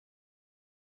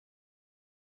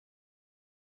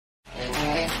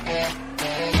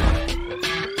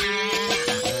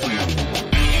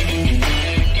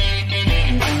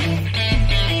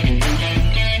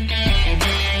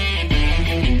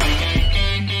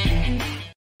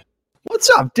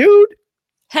What's up, dude?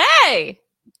 Hey!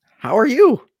 How are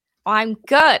you? I'm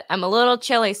good. I'm a little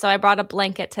chilly, so I brought a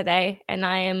blanket today, and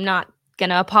I am not going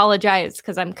to apologize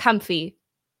because I'm comfy.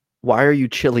 Why are you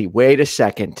chilly? Wait a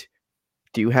second.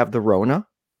 Do you have the Rona?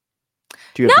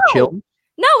 Do you have the chill?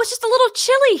 No, it's just a little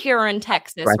chilly here in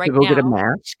Texas Do I have right to go get a now.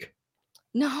 mask?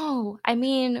 No, I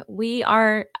mean, we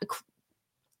are,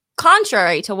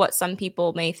 contrary to what some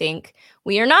people may think,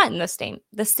 we are not in the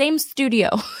same studio.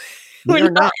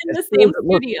 We're not in the same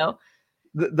studio.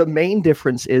 The main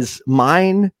difference is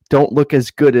mine don't look as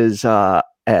good as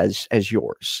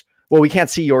yours. Well, we can't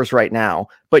see yours right now,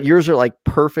 but yours are like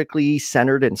perfectly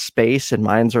centered in space, and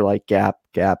mine's are like gap.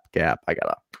 That's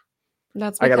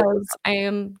because I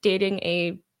am dating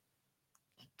a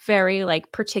very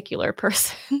particular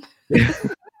person.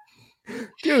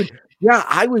 Dude, yeah,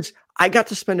 I got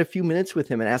to spend a few minutes with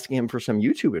him and asking him for some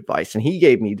YouTube advice, and he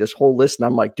gave me this whole list, and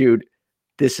I'm like, dude,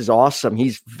 this is awesome.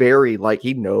 He's very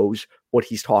he knows what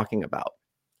he's talking about.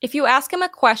 If you ask him a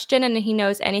question and he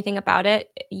knows anything about it,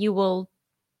 you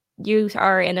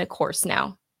are in a course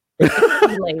now.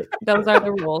 Those are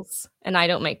the rules, and I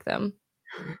don't make them.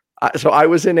 So I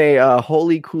was in a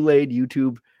Holy Kool-Aid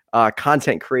YouTube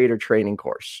content creator training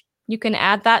course. You can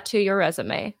add that to your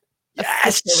resume.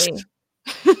 Yes.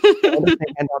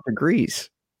 Hand out degrees.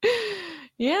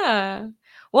 Yeah.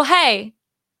 Well, hey,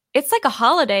 it's like a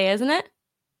holiday, isn't it?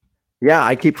 Yeah,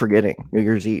 I keep forgetting New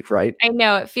Year's Eve, right? I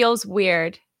know, it feels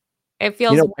weird. It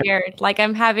feels weird. Like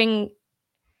I'm thinking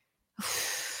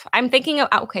of,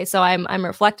 okay, so I'm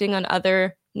reflecting on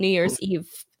other New Year's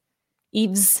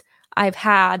Eves I've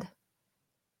had,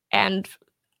 and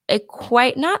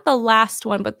not the last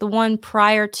one, but the one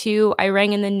prior to, I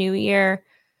rang in the new year,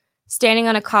 standing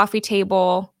on a coffee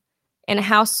table in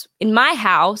my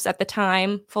house at the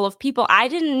time, full of people I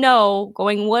didn't know,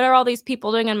 going, what are all these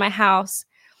people doing in my house?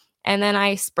 And then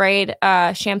I sprayed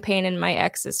champagne in my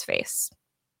ex's face.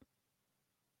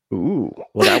 Ooh,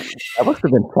 well, that must have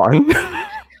been fun.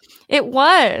 It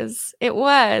was.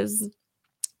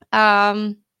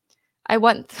 I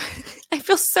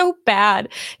feel so bad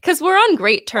because we're on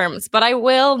great terms, but I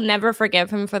will never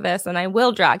forgive him for this, and I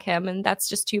will drag him, and that's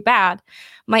just too bad.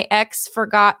 My ex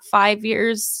forgot 5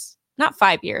 years, not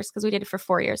 5 years, because we did it for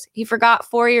 4 years. He forgot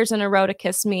 4 years in a row to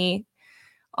kiss me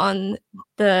on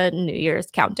the New Year's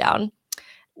countdown.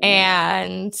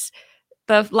 And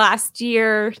the last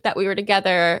year that we were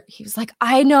together, he was like,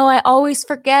 I know, I always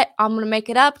forget. I'm going to make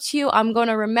it up to you. I'm going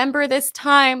to remember this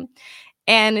time.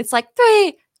 And it's like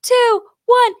 3, 2,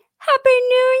 1, Happy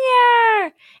New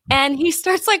Year. And he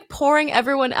starts pouring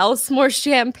everyone else more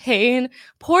champagne,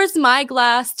 pours my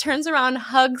glass, turns around,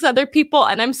 hugs other people.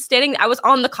 And I was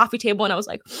on the coffee table and I was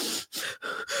like,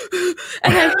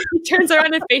 and then he turns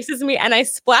around and faces me and I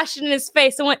splashed it in his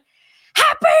face and went,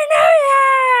 Happy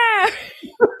New Year.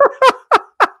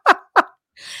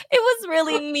 It was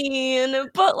really mean,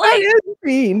 but that is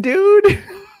mean, dude.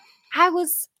 I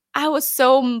was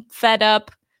so fed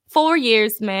up. 4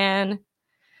 years, man.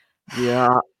 Yeah,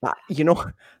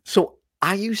 so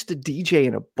I used to DJ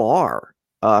in a bar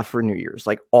for New Year's,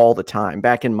 all the time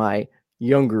back in my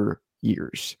younger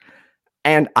years.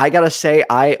 And I gotta say,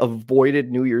 I avoided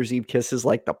New Year's Eve kisses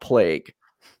like the plague,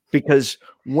 because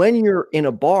when you're in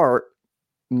a bar,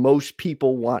 most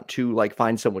people want to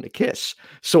find someone to kiss.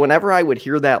 So whenever I would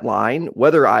hear that line,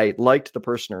 whether I liked the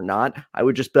person or not, I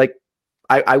would just be like,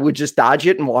 I would just dodge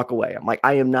it and walk away. I'm like,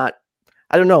 I don't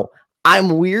know.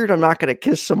 I'm weird. I'm not going to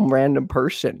kiss some random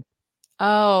person.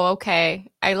 Oh,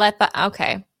 okay.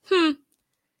 Okay.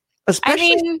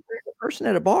 Especially a person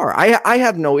at a bar. I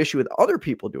have no issue with other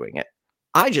people doing it.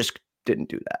 I just didn't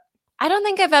do that. I don't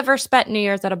think I've ever spent New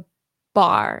Year's at a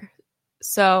bar.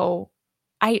 So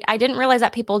I didn't realize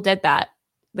that people did that.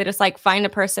 They just find a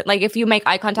person. If you make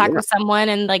eye contact with someone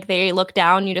and they look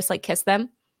down, you just kiss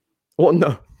them. Well,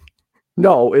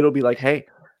 no, it'll be hey,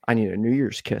 I need a New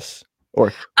Year's kiss. Or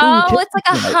it's like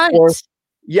a hunt. Or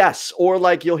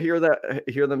you'll hear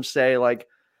them say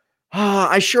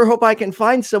I sure hope I can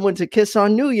find someone to kiss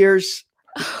on New Year's.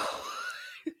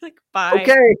 Bye.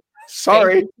 Okay,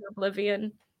 sorry.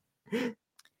 Oblivion.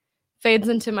 Fades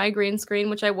into my green screen,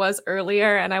 which I was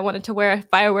earlier, and I wanted to wear a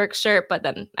fireworks shirt, but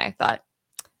then I thought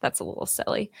that's a little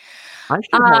silly. I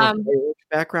should have a fireworks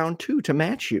background too to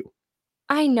match you.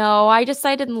 I know. I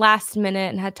decided last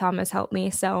minute and had Thomas help me,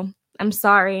 so I'm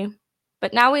sorry.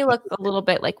 But now we look a little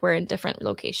bit like we're in different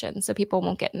locations, so people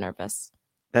won't get nervous.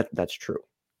 That's true.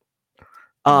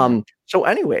 So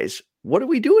anyways, what are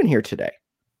we doing here today?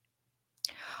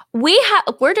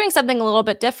 We're doing something a little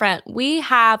bit different. We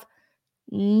have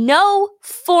no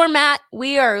format.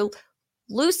 We are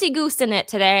loosey-goose in it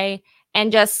today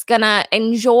and just gonna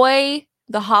enjoy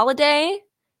the holiday.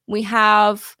 We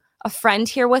have a friend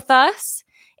here with us.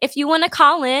 If you want to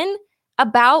call in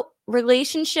about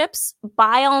relationships,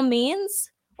 by all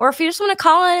means, or if you just want to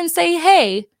call in and say,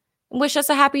 hey, wish us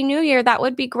a happy new year, that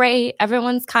would be great.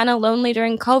 Everyone's kind of lonely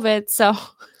during COVID, so.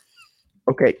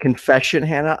 Okay, confession,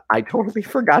 Hannah. I totally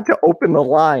forgot to open the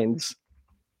lines.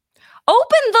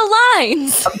 Open the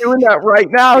lines. I'm doing that right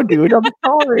now, dude. I'm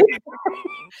sorry.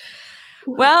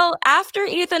 Well, after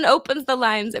Ethan opens the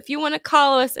lines, if you want to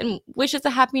call us and wish us a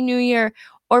happy new year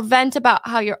or vent about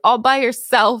how you're all by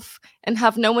yourself and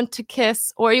have no one to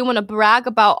kiss, or you want to brag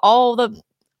about all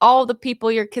the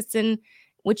people you're kissing,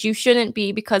 which you shouldn't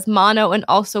be because mono and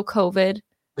also COVID.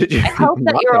 I hope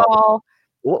that you're all...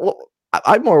 Well,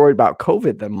 I'm more worried about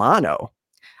COVID than mono.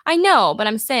 I know, but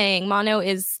I'm saying mono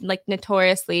is like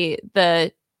notoriously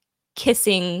the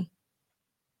kissing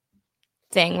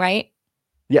thing, right?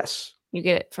 Yes. You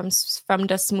get it from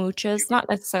the smooches, not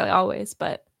necessarily always,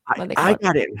 but I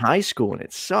got it in high school and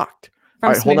it sucked. From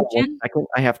all right, hold on smooching? 1 second.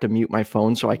 I have to mute my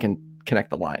phone so I can connect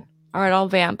the line. All right, I'll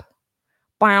vamp.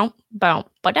 Bow, bow,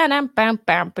 ba-da-dum, bam,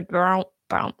 bam, ba-brow,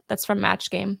 bow. That's from Match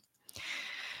Game.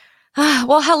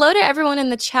 Well, hello to everyone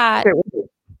in the chat. Okay,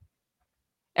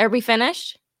 Are we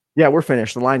finished? yeah, we're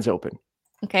finished. The line's open.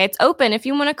 Okay, it's open. If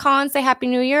you want to call and say Happy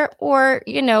New Year, or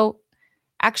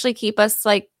actually keep us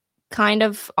like kind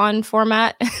of on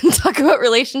format and talk about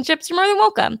relationships, you're more than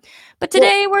welcome. But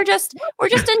today we're just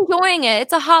enjoying it.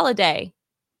 It's a holiday.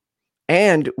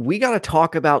 And we got to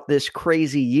talk about this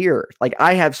crazy year. Like,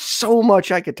 I have so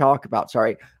much I could talk about.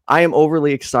 Sorry. I am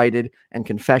overly excited. And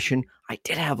confession, I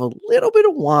did have a little bit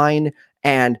of wine,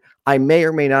 and I may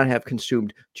or may not have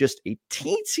consumed just a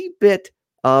teensy bit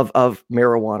of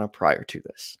marijuana prior to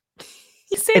this.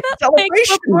 You say that thing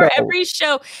before every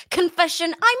show.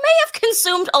 Confession, I may have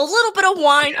consumed a little bit of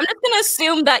wine. I'm just going to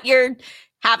assume that you're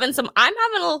having some. I'm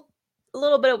having a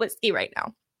little bit of whiskey right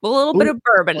now. A little bit of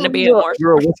bourbon to be more.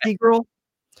 You're a whiskey girl?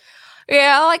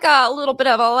 Yeah, I like a little bit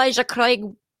of Elijah Craig.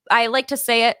 I like to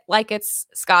say it like it's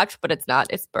scotch, but it's not.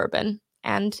 It's bourbon.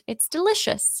 And it's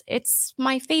delicious. It's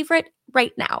my favorite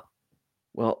right now.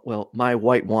 Well, my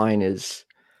white wine is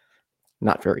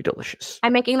not very delicious.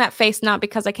 I'm making that face not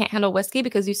because I can't handle whiskey,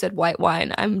 because you said white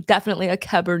wine. I'm definitely a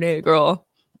Cabernet girl.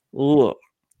 Ugh.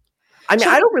 I mean,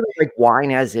 I don't really like wine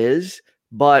as is,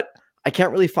 but I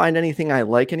can't really find anything I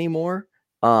like anymore.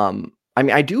 I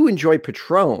mean, I do enjoy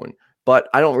Patron, but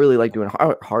I don't really like doing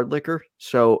hard liquor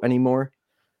anymore.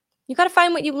 You got to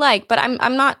find what you like, but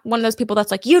I'm not one of those people that's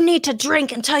like, you need to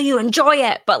drink until you enjoy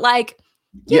it. But like,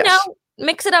 you know,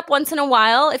 mix it up once in a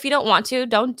while. If you don't want to,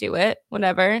 don't do it.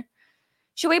 Whatever.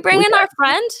 Should we bring in our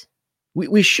friend?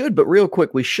 We should, but real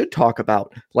quick, we should talk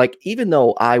about, like, even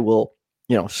though I will,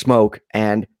 smoke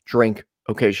and drink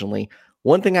occasionally,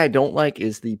 one thing I don't like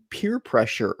is the peer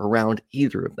pressure around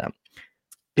either of them.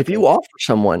 If you offer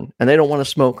someone and they don't want to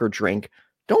smoke or drink,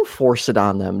 don't force it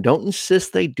on them. Don't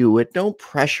insist they do it. Don't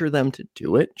pressure them to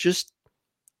do it. Just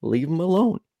leave them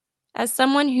alone. As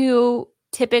someone who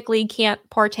typically can't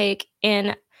partake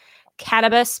in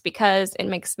cannabis because it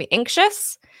makes me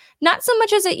anxious, not so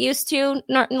much as it used to.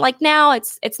 Like now,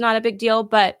 it's not a big deal,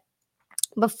 but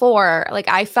before, like,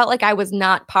 I felt like I was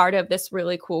not part of this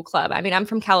really cool club. I mean, I'm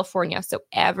from California, so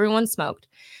everyone smoked,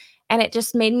 and it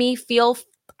just made me feel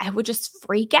I would just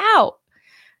freak out.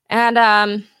 And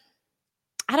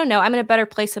I don't know, I'm in a better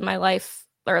place in my life,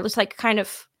 or at least like kind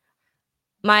of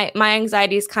my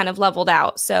anxiety is kind of leveled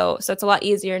out. So it's a lot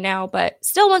easier now, but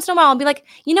still once in a while I'll be like,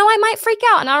 I might freak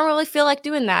out and I don't really feel like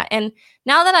doing that. And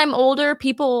now that I'm older,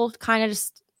 people kind of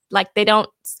just like, they don't,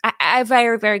 I have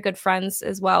very, very good friends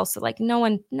as well. So like no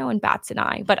one bats an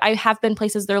eye, but I have been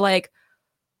places they're like,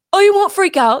 oh, you won't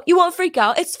freak out. You won't freak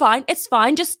out. It's fine. It's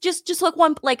fine. Just look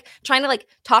one, like trying to like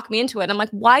talk me into it. I'm like,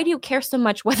 why do you care so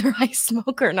much whether I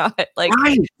smoke or not? Like,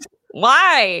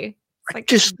 why? It's like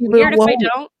just weird if I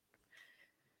don't.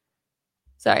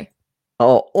 Sorry.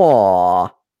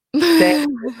 Oh,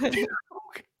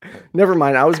 never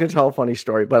mind. I was gonna tell a funny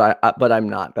story, but I'm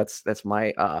not. That's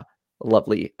my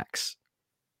lovely ex.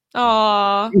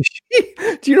 Aw. Do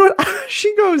you know what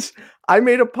she goes? I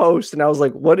made a post and I was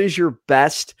like, "What is your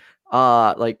best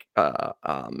what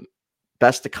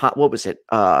was it?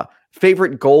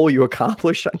 Favorite goal you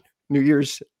accomplished on New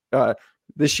Year's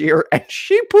this year?" And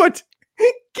she put,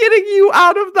 "Getting you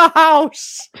out of the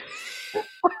house."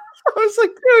 I was like,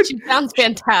 dude, she sounds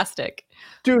fantastic.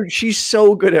 Dude, she's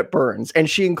so good at burns, and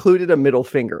she included a middle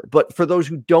finger. But for those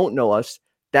who don't know us,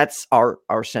 that's our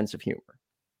sense of humor.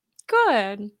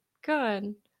 Good.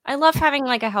 I love having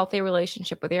like a healthy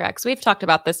relationship with your ex. We've talked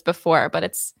about this before, but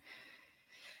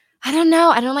I don't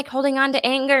know. I don't like holding on to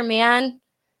anger, man.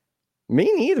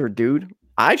 Me neither, dude.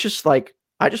 I just want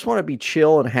to be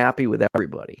chill and happy with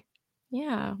everybody.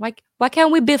 Yeah. Why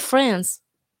can't we be friends?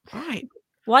 Right.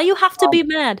 Why you have to be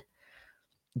mad?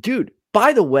 Dude,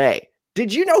 by the way,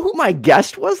 did you know who my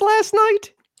guest was last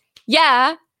night?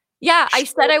 Yeah. Yeah. I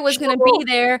said I was going to be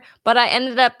there, but I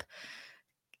ended up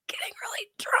getting really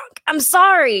drunk. I'm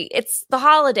sorry. It's the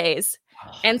holidays.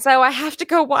 And so I have to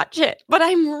go watch it. But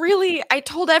I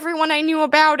told everyone I knew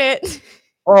about it.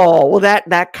 Oh, well,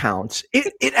 that counts.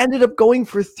 It ended up going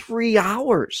for 3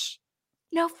 hours.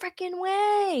 No freaking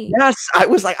way. Yes, I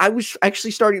was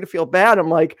actually starting to feel bad. I'm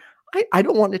like, I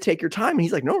don't want to take your time. And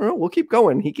he's like, no, we'll keep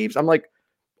going. I'm like,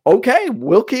 okay,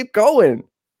 we'll keep going.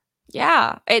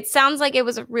 Yeah, it sounds like it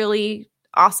was a really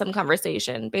awesome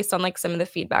conversation based on like some of the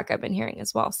feedback I've been hearing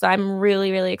as well. So I'm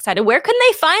really, really excited. Where can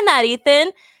they find that,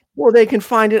 Ethan? Well, they can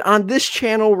find it on this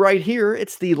channel right here.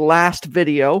 It's the last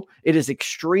video. It is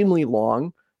extremely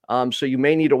long, so you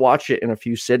may need to watch it in a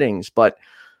few sittings. But,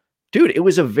 dude, it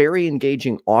was a very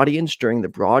engaging audience during the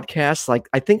broadcast. Like,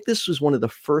 I think this was one of the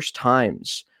first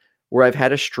times where I've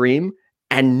had a stream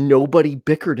and nobody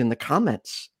bickered in the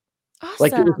comments. Awesome.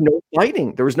 Like, there was no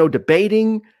fighting. There was no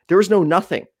debating. There was no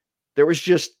nothing. There was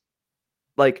just,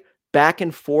 like, back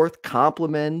and forth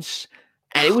compliments.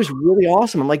 And it was really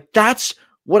awesome. I'm like, that's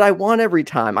what I want every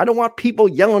time. I don't want people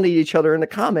yelling at each other in the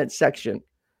comments section.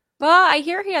 Well, I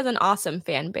hear he has an awesome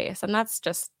fan base, and that's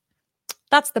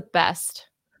the best.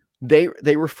 They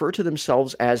refer to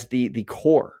themselves as the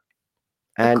core.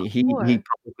 And he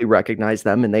publicly recognized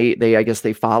them, and they I guess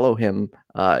they follow him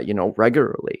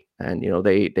regularly, and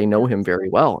they know him very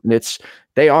well. And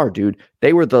they are, dude.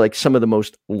 They were some of the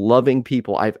most loving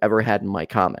people I've ever had in my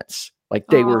comments. Like,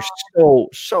 they were so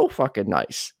fucking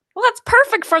nice. Well, that's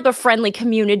perfect for the friendly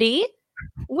community.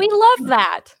 We love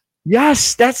that.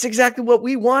 Yes, that's exactly what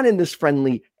we want in this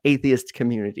friendly atheist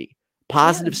community.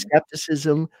 Positive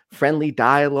skepticism, friendly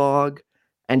dialogue,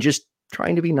 and just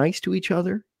trying to be nice to each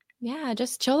other. Yeah,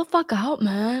 just chill the fuck out,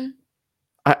 man.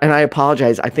 And I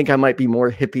apologize. I think I might be more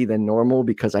hippie than normal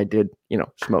because I did,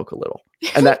 smoke a little.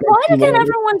 And that why can't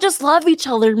everyone just love each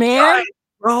other, man?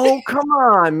 Bro, come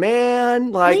on,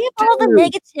 man. Like, leave all the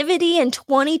negativity in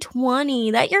 2020.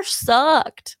 That year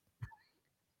sucked.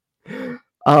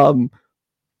 Oh,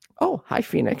 hi,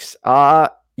 Phoenix.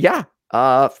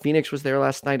 Phoenix was there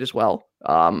last night as well.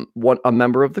 A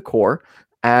member of the core.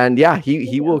 And yeah,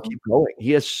 he will keep going.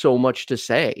 He has so much to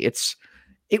say.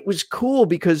 It was cool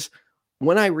because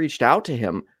when I reached out to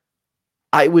him,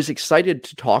 I was excited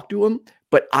to talk to him,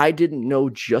 but I didn't know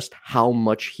just how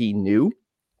much he knew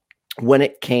when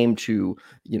it came to,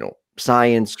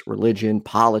 science, religion,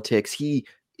 politics. He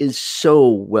is so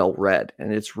well read,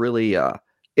 and it's really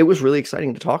it was really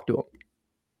exciting to talk to him.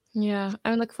 Yeah,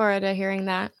 I look forward to hearing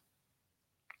that.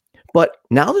 But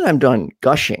now that I'm done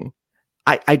gushing,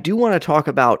 I do want to talk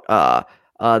about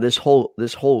this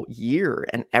whole year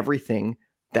and everything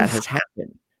that has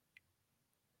happened.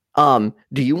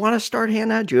 Do you want to start,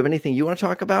 Hannah? Do you have anything you want to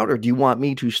talk about, or do you want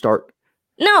me to start?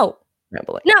 No.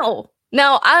 Rambling? No.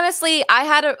 Honestly, I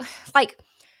had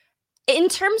in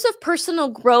terms of personal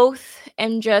growth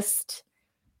and just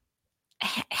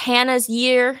Hannah's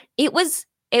year, it was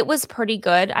pretty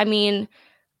good. I mean,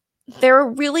 there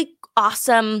were really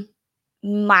awesome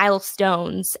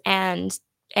milestones and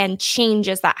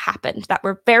changes that happened that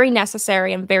were very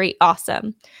necessary and very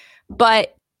awesome.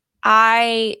 But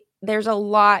there's a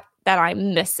lot that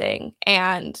I'm missing.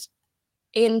 And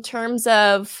in terms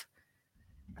of,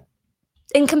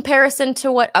 in comparison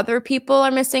to what other people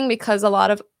are missing, because a lot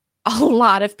of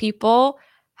people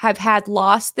have had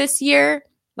loss this year,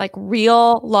 like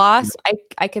real loss,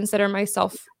 I consider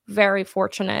myself very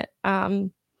fortunate. My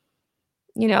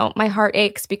heart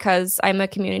aches because I'm a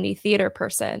community theater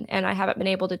person, and I haven't been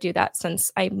able to do that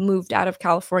since I moved out of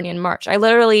California in March. I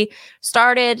literally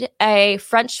started a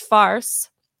French farce,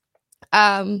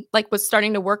 was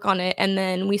starting to work on it, and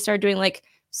then we started doing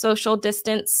social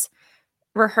distance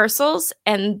rehearsals,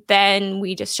 and then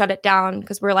we just shut it down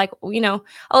because we're like,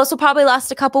 this will probably last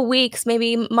a couple weeks,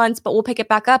 maybe months, but we'll pick it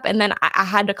back up. And then I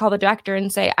had to call the director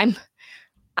and say, I'm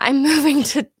moving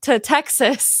to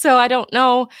Texas, so I don't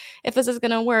know if this is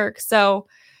going to work. So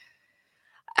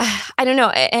I don't know.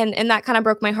 And that kind of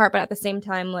broke my heart. But at the same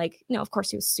time, of course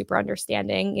he was super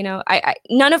understanding.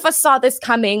 None of us saw this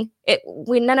coming.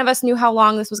 None of us knew how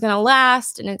long this was going to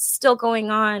last, and it's still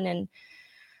going on. And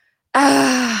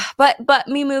but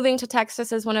me moving to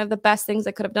Texas is one of the best things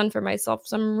I could have done for myself.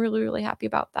 So I'm really, really happy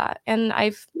about that. And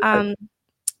I've,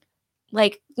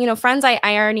 friends I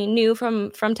already knew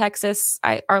from Texas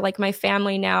are like my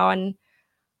family now. And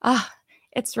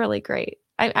it's really great.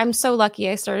 I'm so lucky.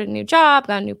 I started a new job,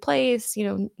 got a new place,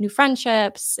 new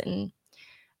friendships. And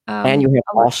And you have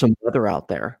awesome weather out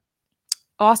there.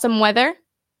 Awesome weather.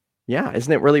 Yeah,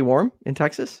 isn't it really warm in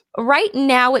Texas? Right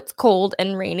now it's cold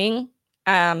and raining.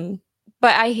 But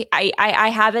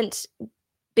I haven't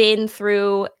been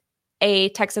through a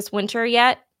Texas winter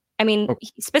yet. I mean,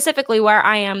 specifically where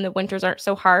I am, the winters aren't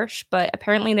so harsh, but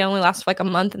apparently they only last for like a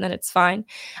month and then it's fine.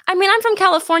 I mean, I'm from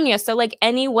California, so like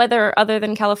any weather other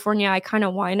than California, I kind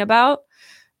of whine about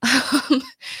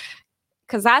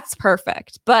because that's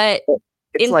perfect. But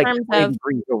it's in like terms 20 of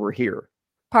degrees over here.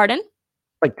 Pardon?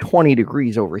 Like 20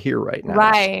 degrees over here right now.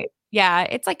 Right. Yeah,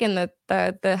 it's like in the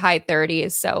high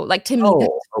 30s. So like to me,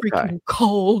 that's freaking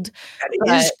cold.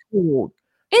 It is cold.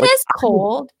 It is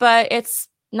cold, but it's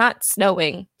not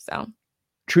snowing. So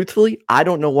truthfully, I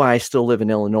don't know why I still live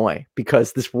in Illinois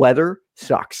because this weather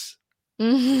sucks.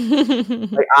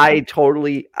 Like, I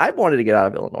wanted to get out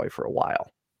of Illinois for a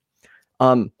while.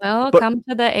 Well, come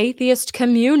to the atheist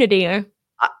community.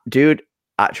 Dude,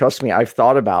 trust me, I've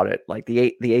thought about it. Like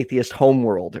the atheist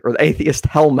homeworld or the atheist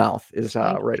hellmouth is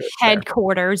right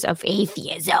headquarters of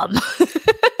atheism.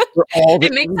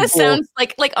 It makes this sound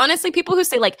like honestly, people who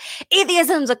say like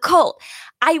atheism's a cult.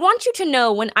 I want you to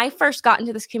know when I first got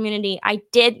into this community, I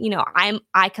did,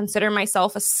 I consider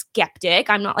myself a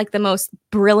skeptic. I'm not like the most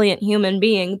brilliant human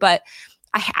being, but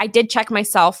I did check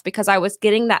myself because I was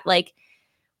getting that like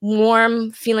warm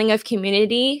feeling of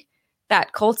community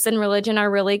that cults and religion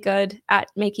are really good at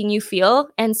making you feel.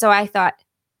 And so I thought,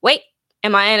 wait,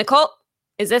 am I in a cult?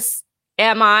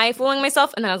 Am I fooling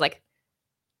myself? And then I was like,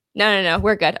 no,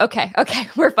 we're good. Okay,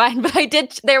 we're fine. But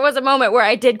there was a moment where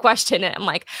I did question it. I'm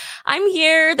like, I'm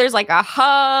here. There's like a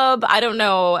hub. I don't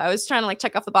know. I was trying to like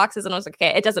check off the boxes and I was like, okay,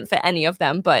 it doesn't fit any of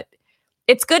them, but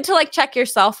it's good to like check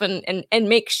yourself and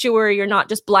make sure you're not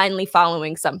just blindly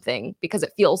following something because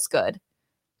it feels good.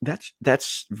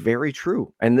 That's very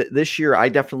true. And this year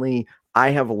I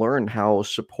have learned how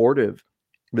supportive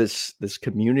this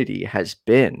community has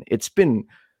been.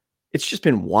 It's just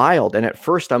been wild. And at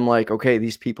first I'm like, okay,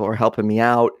 these people are helping me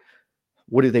out.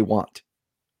 What do they want?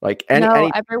 Like,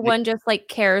 everyone just like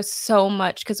cares so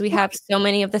much because we have so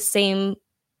many of the same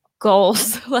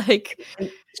goals. Like,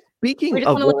 speaking we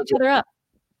just want to lift each other up.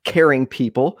 Caring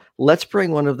people, let's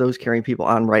bring one of those caring people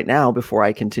on right now before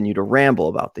I continue to ramble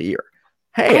about the year.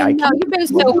 Hey, I know you've been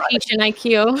so patient,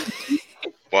 IQ.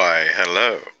 Why,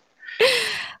 hello.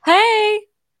 Hey.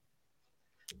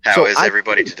 How is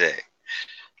everybody today?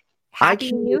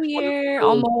 Happy New Year.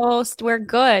 Almost. We're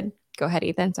good. Go ahead,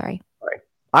 Ethan. Sorry.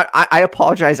 I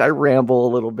apologize. I ramble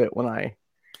a little bit when I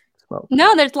smoke.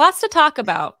 No, there's lots to talk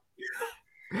about.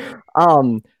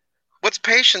 What's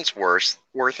patience worth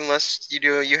unless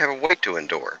you have a weight to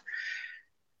endure?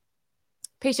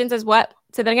 Patience is what?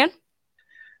 Say that again.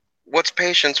 What's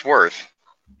patience worth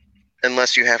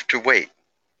unless you have to wait?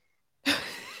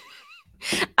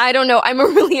 I don't know. I'm a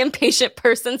really impatient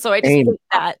person, so I just hate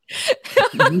that.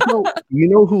 you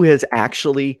know who has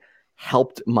actually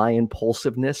helped my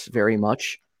impulsiveness very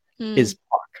much is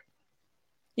Buck.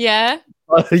 Yeah.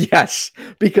 Yes,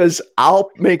 because I'll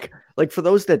make like for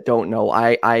those that don't know,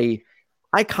 I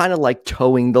kind of like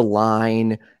towing the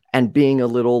line and being a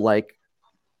little like,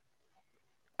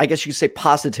 I guess you could say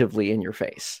positively in your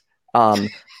face.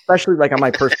 Especially like on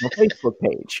my personal Facebook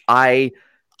page. I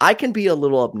can be a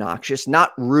little obnoxious,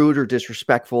 not rude or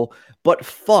disrespectful, but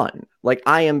fun. Like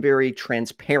I am very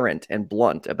transparent and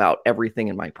blunt about everything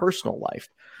in my personal life.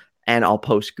 And I'll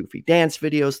post goofy dance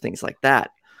videos, things like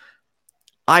that.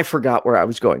 I forgot where I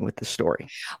was going with the story.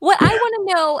 What I want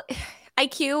to know,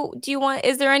 IQ,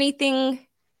 is there anything,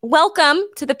 welcome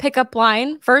to the pickup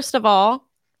line, first of all.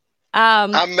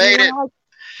 I made it.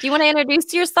 Do you want to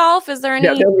introduce yourself? Is there any?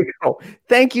 Yeah, there we go.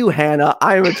 Thank you, Hannah.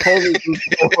 I am a totally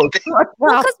well,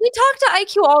 because we talk to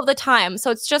IQ all the time, so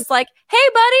it's just like, "Hey,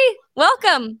 buddy,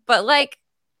 welcome." But like,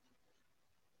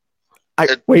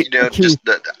 just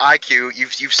the IQ.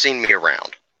 You've seen me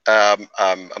around.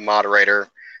 I'm a moderator,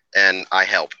 and I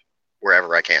help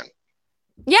wherever I can.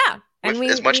 Yeah, and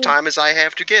as much time as I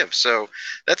have to give. So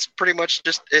that's pretty much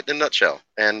just it in a nutshell.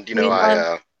 And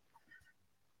I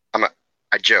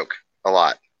joke a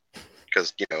lot.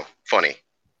 Because, funny.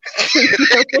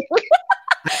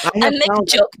 I make a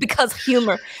joke because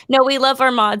humor. No, we love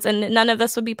our mods, and none of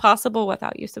this would be possible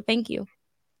without you. So thank you.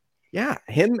 Yeah,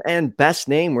 him and Best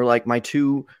Name were like my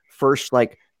two first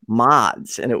like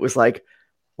mods, and it was like,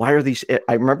 why are these?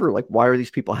 I remember like, why are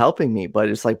these people helping me? But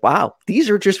it's like, wow, these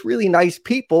are just really nice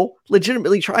people,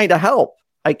 legitimately trying to help.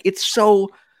 Like it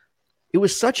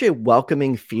was such a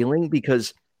welcoming feeling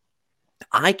because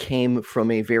I came from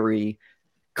a very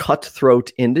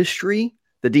cutthroat industry,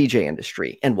 the DJ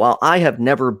industry. And while I have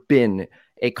never been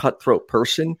a cutthroat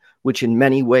person, which in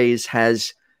many ways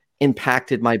has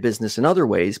impacted my business in other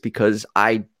ways because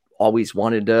I always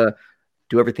wanted to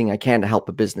do everything I can to help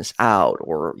a business out,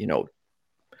 or,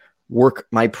 work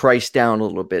my price down a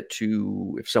little bit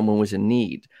to if someone was in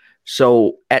need.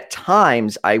 So at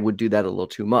times I would do that a little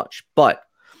too much. But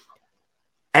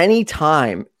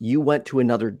anytime you went to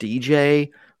another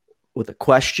DJ with a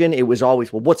question, it was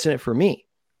always, well, what's in it for me?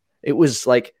 It was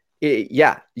like,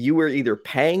 you were either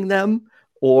paying them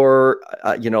or,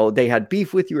 they had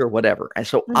beef with you or whatever. And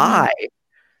so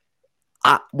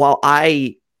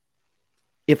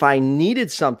if I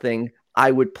needed something, I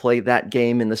would play that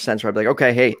game in the sense where I'd be like,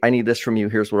 okay, hey, I need this from you.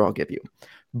 Here's what I'll give you.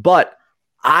 But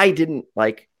I didn't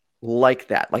like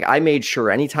that. Like, I made sure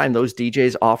anytime those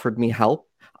DJs offered me help,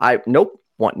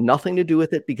 want nothing to do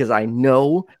with it, because I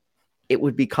know it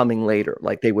would be coming later.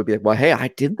 Like, they would be like, well, hey, I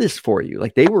did this for you.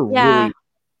 Like, they were really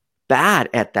bad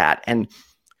at that. And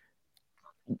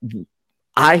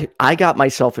I got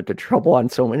myself into trouble on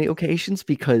so many occasions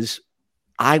because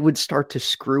I would start to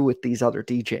screw with these other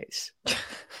DJs.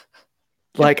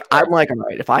 Like, I'm like, all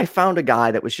right, if I found a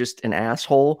guy that was just an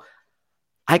asshole,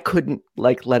 I couldn't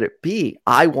let it be.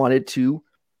 I wanted to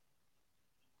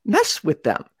mess with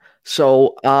them.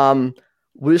 So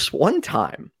this one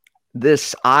time,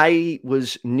 I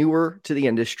was newer to the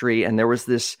industry, and there was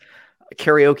this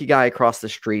karaoke guy across the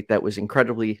street that was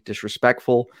incredibly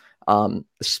disrespectful,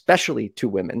 especially to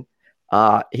women.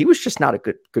 He was just not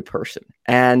a good person.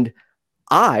 And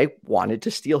I wanted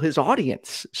to steal his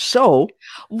audience. So,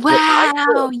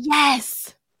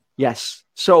 yes.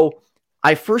 So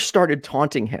I first started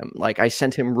taunting him. Like, I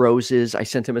sent him roses. I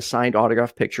sent him a signed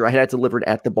autograph picture. I had it delivered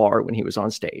at the bar when he was on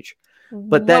stage.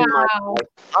 But then my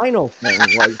final thing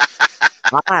was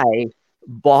I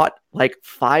bought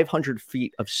 500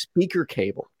 feet of speaker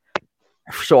cable.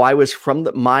 So I was from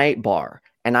my bar,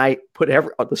 and I put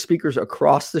the speakers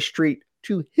across the street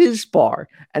to his bar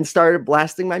and started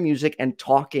blasting my music and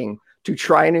talking to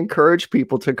try and encourage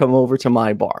people to come over to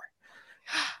my bar.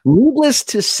 Needless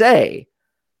to say,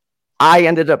 I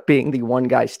ended up being the one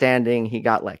guy standing. He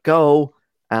got let go,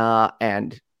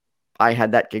 and I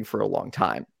had that gig for a long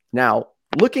time. Now,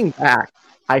 looking back,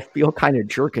 I feel kind of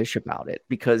jerkish about it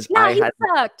because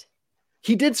sucked.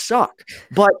 He did suck,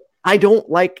 but I don't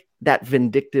like that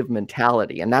vindictive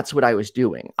mentality, and that's what I was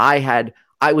doing.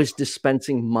 I was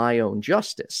dispensing my own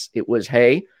justice. It was,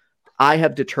 hey, I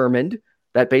have determined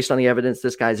that based on the evidence,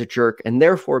 this guy's a jerk. And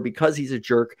therefore, because he's a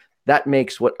jerk, that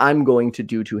makes what I'm going to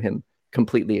do to him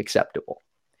completely acceptable.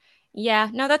 Yeah,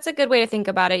 no, that's a good way to think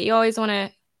about it. You always want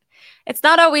to, it's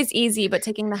not always easy, but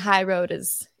taking the high road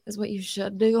is what you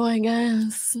should do, I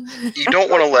guess. You don't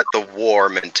want to let the war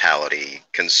mentality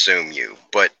consume you,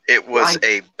 but it was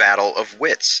a battle of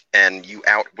wits, and you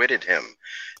outwitted him.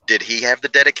 Did he have the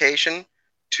dedication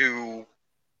to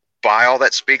buy all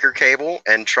that speaker cable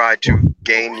and try to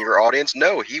gain your audience?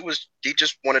 No, he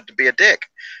just wanted to be a dick,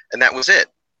 and that was it.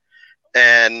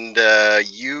 And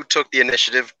you took the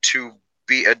initiative to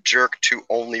be a jerk to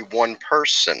only one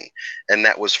person, and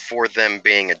that was for them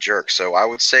being a jerk. So I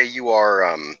would say you're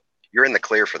in the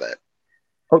clear for that.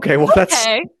 Okay, well, that's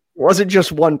wasn't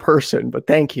just one person, but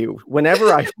thank you.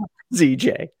 Whenever I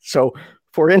ZJ, so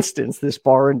for instance, this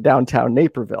bar in downtown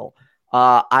Naperville,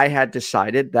 I had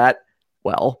decided that,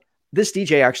 well, this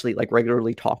DJ actually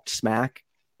regularly talked smack.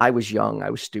 I was young,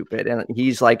 I was stupid, and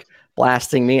he's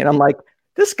blasting me, and I'm like,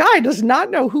 this guy does not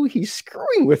know who he's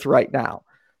screwing with right now.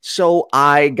 So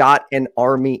I got an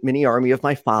mini army of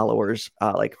my followers,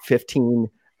 15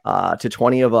 to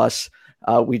 20 of us.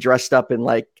 We dressed up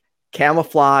in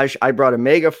camouflage. I brought a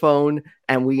megaphone,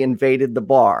 and we invaded the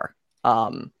bar.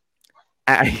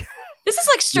 This is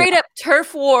straight up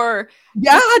turf war.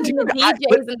 Yeah, dude, the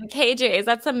DJs and the KJs.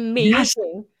 That's amazing. Yes.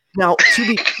 Now, to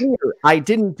be clear, I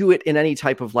didn't do it in any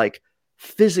type of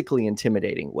physically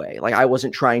intimidating way. I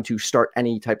wasn't trying to start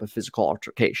any type of physical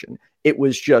altercation. It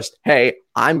was just, hey,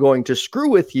 I'm going to screw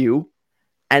with you,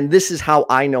 and this is how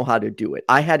I know how to do it.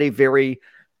 I had a very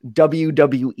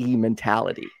WWE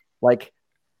mentality.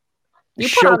 You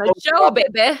put on a show,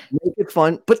 baby. Make it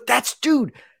fun. But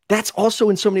that's also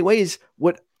in so many ways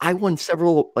what I won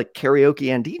several karaoke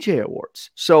and DJ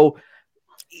awards. So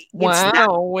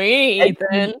wow,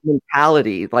 Ethan.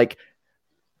 Mentality.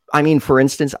 For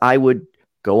instance, I would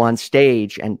go on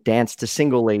stage and dance to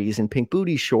Single Ladies in pink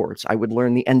booty shorts. I would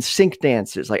learn the NSYNC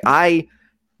dances. I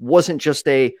wasn't just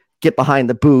a get behind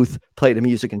the booth, play the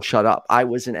music and shut up. I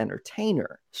was an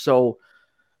entertainer. So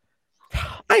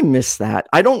I miss that.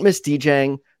 I don't miss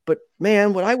DJing, but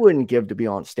man, what I wouldn't give to be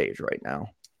on stage right now.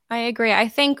 I agree. I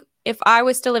think if I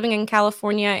was still living in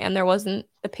California and there wasn't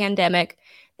the pandemic,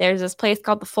 there's this place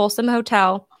called the Folsom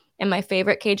Hotel and my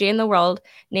favorite KJ in the world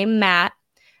named Matt.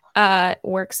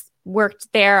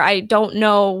 worked there. I don't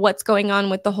know what's going on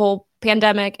with the whole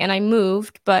pandemic, and I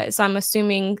moved, but so I'm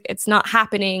assuming it's not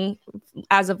happening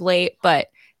as of late, but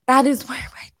that is where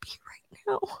I'd be right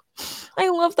now. I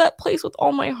love that place with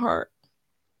all my heart.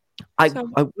 I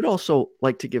would also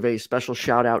like to give a special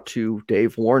shout out to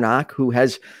Dave Warnock, who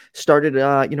has started,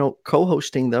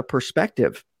 co-hosting The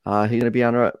Perspective. He's going to be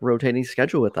on a rotating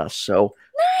schedule with us. So,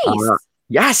 nice.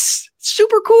 Yes,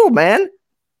 super cool, man.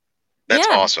 That's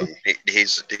awesome.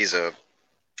 He's a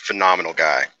phenomenal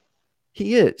guy.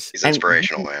 He is. He's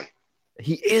inspirational, man.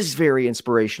 He is very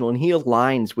inspirational, and he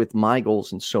aligns with my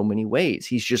goals in so many ways.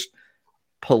 He's just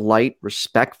polite,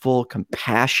 respectful,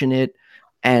 compassionate,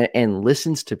 and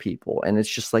listens to people. And it's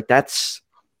just like, that's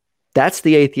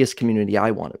the atheist community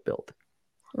I want to build.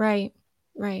 Right.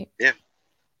 Yeah.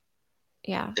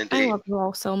 Indeed. I love you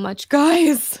all so much,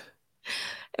 guys.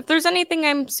 If there's anything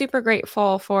I'm super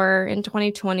grateful for in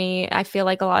 2020, I feel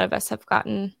like a lot of us have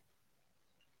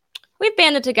we've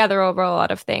banded together over a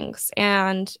lot of things.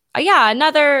 And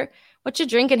what you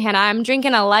drinking, Hannah? I'm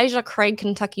drinking Elijah Craig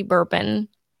Kentucky bourbon,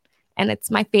 and it's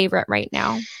my favorite right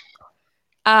now.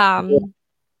 And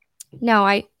then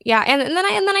I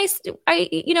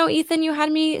Ethan, you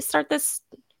had me start this,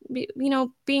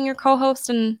 being your co-host,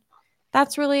 and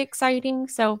that's really exciting.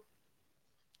 So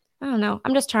I don't know.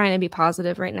 I'm just trying to be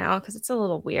positive right now because it's a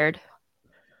little weird.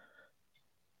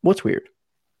 What's weird?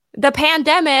 The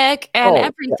pandemic and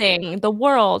everything, the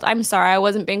world. I'm sorry, I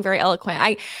wasn't being very eloquent.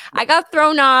 I got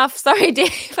thrown off. Sorry,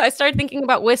 Dave. I started thinking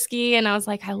about whiskey, and I was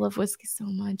like, I love whiskey so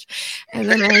much. And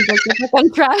then I was like,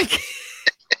 on track.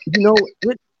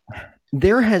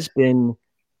 There has been,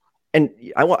 and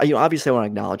obviously I want to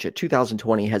acknowledge it.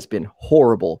 2020 has been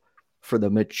horrible for the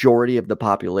majority of the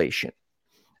population,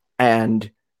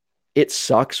 and it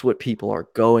sucks what people are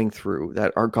going through,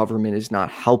 that our government is not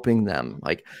helping them,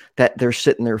 like that they're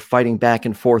sitting there fighting back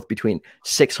and forth between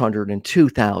 600 and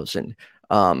 2,000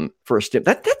 for a stip.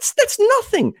 That's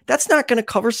nothing. That's not going to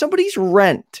cover somebody's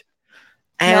rent.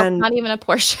 And not even a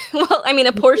portion. Well, I mean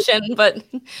a portion, but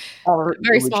a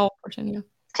very small portion. Yeah,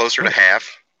 closer to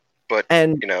half. But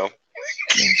it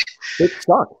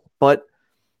sucks.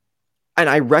 And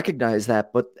I recognize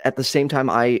that, but at the same time,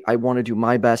 I want to do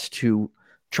my best to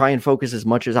try and focus as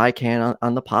much as I can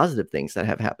on the positive things that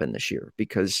have happened this year,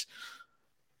 because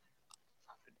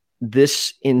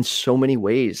this, in so many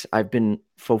ways, I've been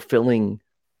fulfilling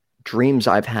dreams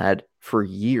I've had for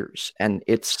years. And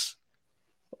it's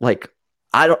like,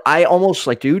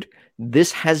 dude,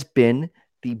 this has been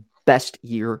the best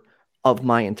year of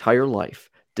my entire life,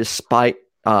 despite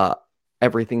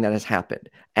everything that has happened.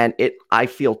 And I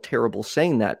feel terrible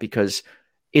saying that because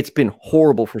it's been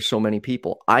horrible for so many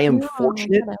people. I am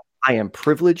fortunate. I am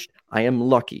privileged. I am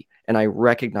lucky. And I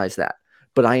recognize that.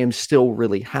 But I am still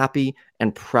really happy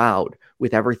and proud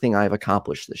with everything I've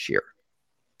accomplished this year.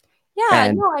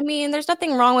 Yeah, I mean, there's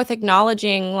nothing wrong with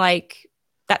acknowledging like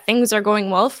that things are going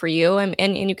well for you,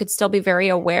 and you could still be very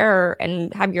aware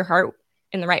and have your heart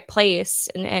in the right place,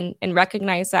 and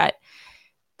recognize that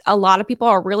a lot of people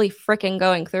are really freaking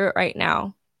going through it right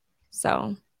now.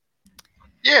 So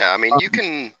yeah, I mean, you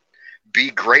can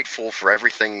be grateful for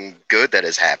everything good that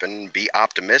has happened, be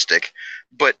optimistic,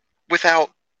 but without,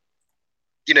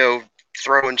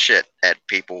 throwing shit at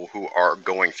people who are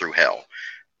going through hell.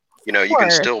 You can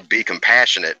still be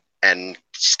compassionate and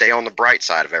stay on the bright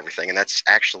side of everything, and that's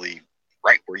actually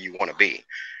right where you want to be.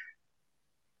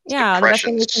 Yeah,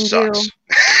 depression sucks.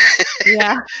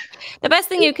 Yeah, the best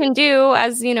thing you can do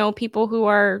as people who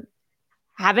are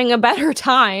having a better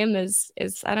time is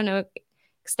I don't know,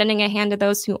 extending a hand to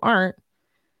those who aren't.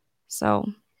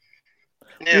 So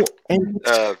yeah,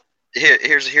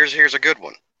 here's a good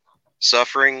one.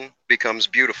 Suffering becomes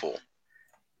beautiful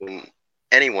when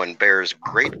anyone bears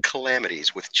great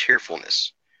calamities with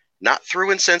cheerfulness, not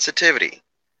through insensitivity,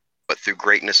 but through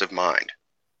greatness of mind.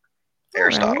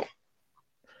 Aristotle. Right.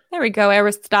 There we go,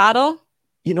 Aristotle.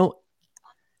 And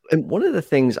one of the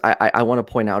things I want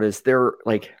to point out is there,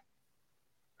 like,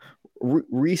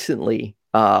 recently,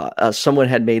 someone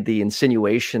had made the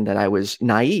insinuation that I was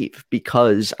naive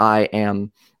because I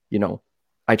am,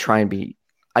 I try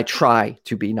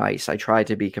to be nice. I try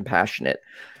to be compassionate.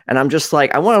 And I'm just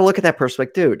like, I want to look at that person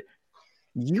like, dude,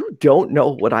 you don't know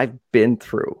what I've been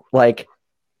through. Like,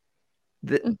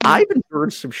 I've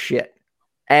endured some shit.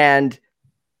 And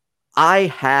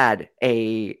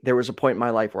there was a point in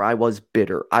my life where I was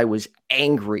bitter. I was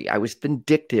angry. I was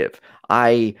vindictive.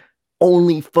 I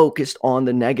only focused on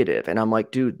the negative. And I'm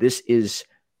like, dude, this is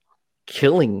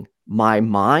killing my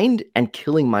mind and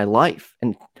killing my life.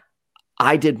 And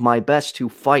I did my best to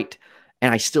fight,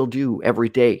 and I still do every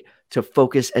day, to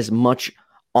focus as much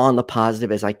on the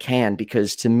positive as I can,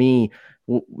 because to me,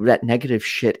 that negative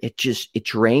shit, it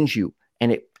drains you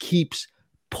and it keeps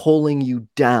pulling you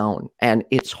down, and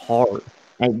it's hard,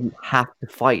 and you have to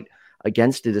fight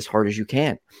against it as hard as you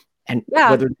can. And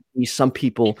whether some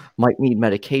people might need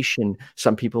medication,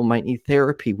 some people might need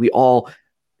therapy. We all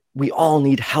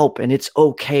need help, and it's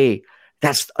okay.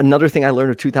 That's another thing I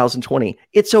learned of 2020.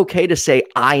 It's okay to say,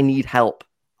 I need help.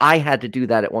 I had to do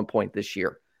that at one point this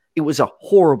year. It was a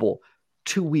horrible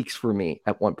 2 weeks for me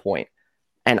at one point.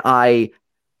 And I,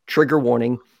 trigger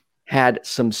warning, had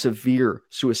some severe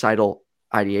suicidal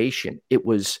ideation. It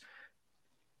was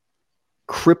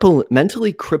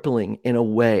mentally crippling in a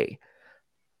way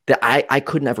that I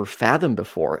could never fathom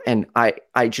before. And I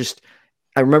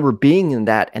remember being in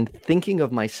that and thinking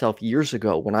of myself years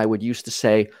ago when I would used to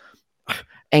say,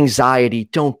 anxiety,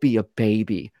 don't be a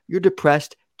baby. You're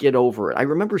depressed, get over it. I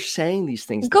remember saying these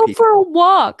things. Go for a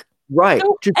walk. Right.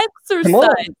 Go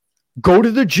exercise. Go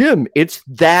to the gym. It's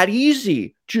that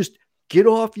easy. Just get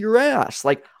off your ass.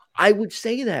 Like, I would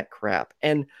say that crap.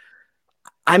 And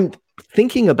I'm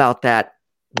thinking about that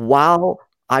while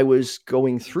I was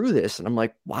going through this. And I'm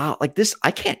like, wow, like this,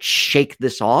 I can't shake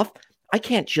this off. I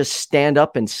can't just stand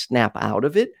up and snap out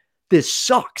of it. This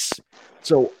sucks.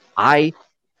 So I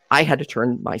had to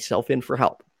turn myself in for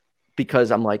help, because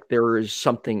I'm like, there is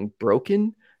something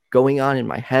broken going on in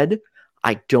my head.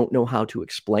 I don't know how to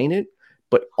explain it,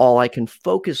 but all I can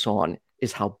focus on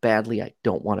is how badly I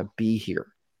don't want to be here.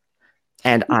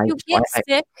 And you get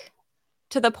sick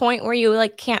to the point where you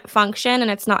like can't function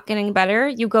and it's not getting better,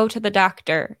 you go to the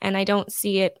doctor, and I don't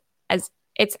see it as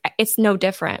it's no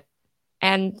different.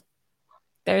 And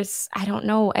I don't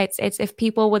know, it's if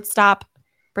people would stop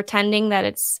pretending that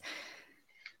it's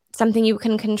something you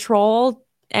can control,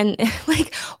 and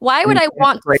like, why would I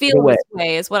want to feel this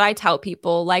way is what I tell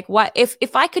people. Like, what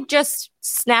if I could just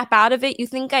snap out of it, you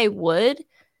think I would?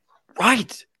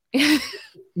 Right.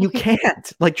 You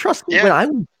can't. Like, trust me, when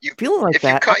I'm feeling like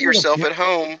that. If you cut yourself at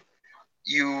home,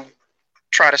 you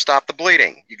try to stop the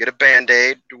bleeding. You get a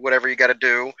Band-Aid, do whatever you got to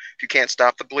do. If you can't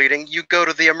stop the bleeding, you go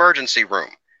to the emergency room.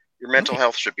 Your mental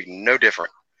health should be no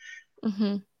different.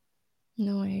 Mm-hmm.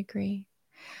 No, I agree.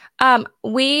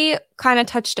 We kind of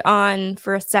touched on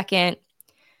for a second,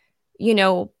 you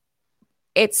know,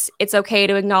 it's okay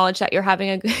to acknowledge that you're having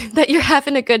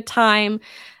a good time,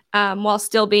 while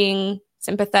still being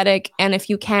sympathetic. And if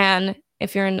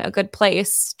you're in a good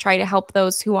place, try to help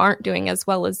those who aren't doing as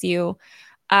well as you.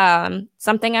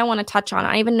 Something I want to touch on.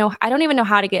 I don't even know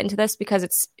how to get into this,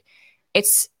 because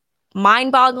it's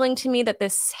mind-boggling to me that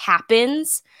this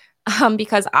happens,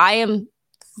 because I am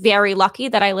very lucky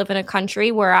that I live in a country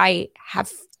where I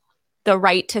have the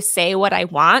right to say what I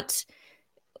want.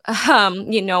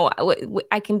 You know,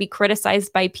 I can be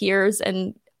criticized by peers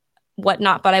and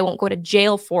whatnot, but I won't go to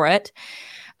jail for it.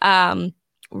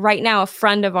 Right now, a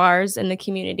friend of ours in the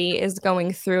community is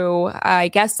going through, I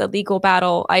guess, a legal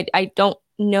battle. I don't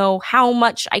know how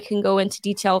much I can go into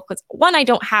detail, because one, I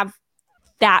don't have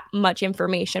that much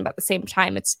information, but at the same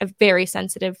time, it's a very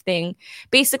sensitive thing.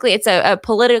 Basically, it's a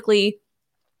politically,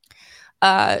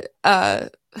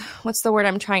 what's the word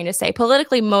I'm trying to say?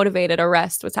 Politically motivated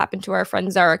arrest. What's happened to our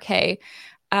friend Zara K,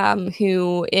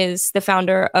 who is the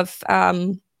founder of,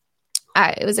 was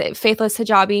it Faithless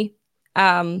Hijabi?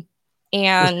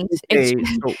 And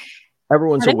so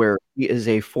everyone's aware he is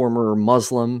a former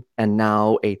Muslim and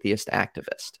now atheist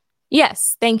activist.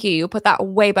 Yes, thank you. You put that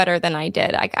way better than I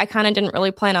did. I kind of didn't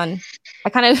really plan on. I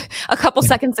kind of a couple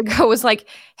seconds ago was like,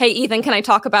 "Hey, Ethan, can I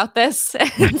talk about this?"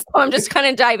 And so I'm just kind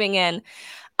of diving in.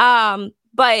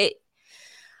 But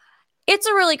it's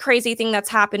a really crazy thing that's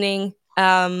happening.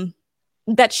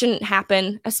 That shouldn't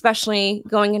happen, especially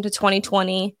going into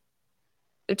 2020.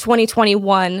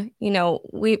 2021, you know,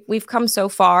 we've come so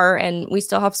far, and we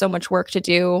still have so much work to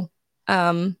do,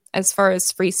 as far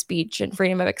as free speech and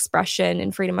freedom of expression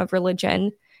and freedom of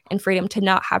religion and freedom to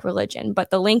not have religion.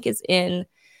 But the link is in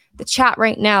the chat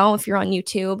right now if you're on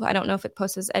YouTube. I don't know if it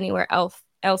posts anywhere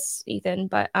else, Ethan,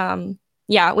 but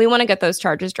yeah, we want to get those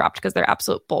charges dropped because they're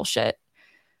absolute bullshit.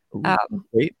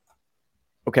 Wait.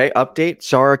 Okay, update.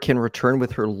 Zara can return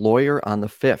with her lawyer on the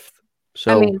 5th.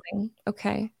 So amazing.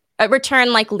 Okay.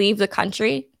 Return, like leave the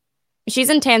country. She's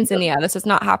in Tanzania. This is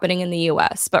not happening in the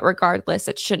US, but regardless,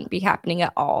 it shouldn't be happening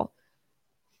at all.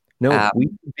 No, we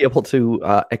need to be able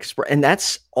to express, and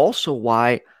that's also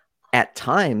why at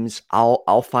times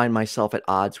I'll find myself at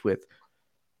odds with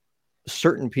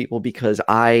certain people, because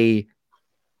to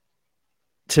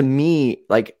me,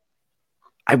 like,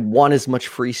 I want as much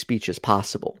free speech as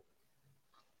possible,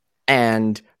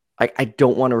 and I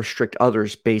don't want to restrict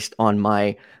others based on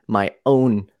my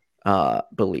own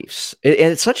beliefs. And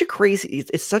it's such a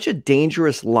it's such a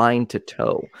dangerous line to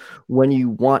toe when you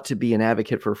want to be an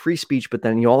advocate for free speech, but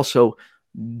then you also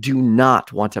do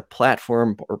not want to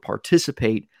platform or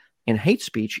participate in hate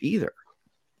speech either.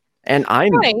 And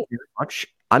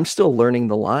I'm still learning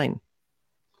the line.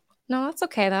 No, that's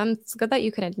okay then. It's good that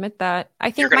you can admit that.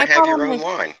 I think you're going to have your own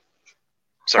line.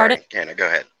 Sorry, Hannah, go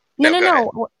ahead.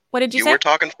 No. What did you say? You were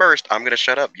talking first. I'm going to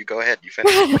shut up. You go ahead. You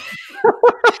finish.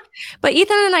 But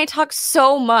Ethan and I talk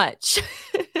so much.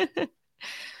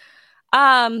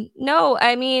 No,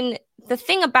 I mean, the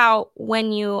thing about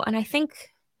and I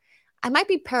think I might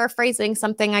be paraphrasing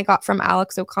something I got from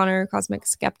Alex O'Connor, Cosmic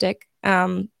Skeptic.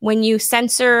 When you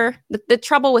censor, the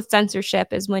trouble with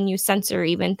censorship is when you censor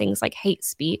even things like hate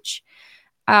speech,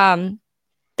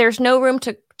 there's no room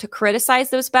to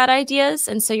criticize those bad ideas.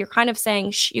 And so you're kind of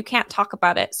saying, you can't talk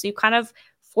about it. So you kind of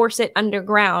force it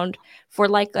underground for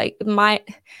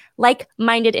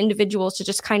like-minded individuals to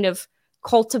just kind of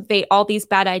cultivate all these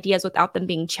bad ideas without them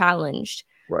being challenged.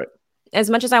 Right.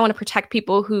 As much as I want to protect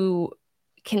people who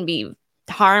can be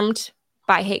harmed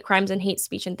by hate crimes and hate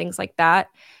speech and things like that,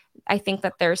 I think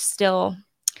that there's still,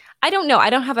 I don't know. I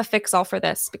don't have a fix all for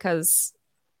this because,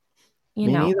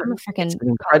 I'm a freaking it's an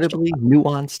incredibly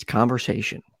nuanced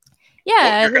conversation. Yeah.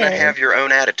 Well, you're going to have your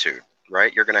own attitude,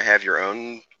 right? You're going to have your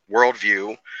own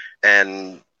worldview,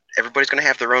 and everybody's going to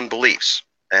have their own beliefs.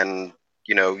 And,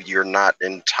 you're not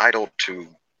entitled to,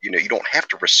 you don't have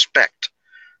to respect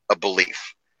a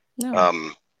belief.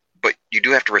 No. But you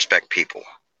do have to respect people.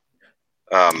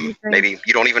 Maybe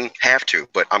you don't even have to,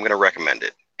 but I'm going to recommend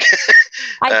it.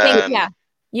 I think,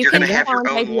 you're going to have your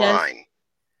own line.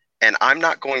 And I'm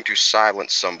not going to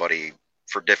silence somebody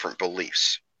for different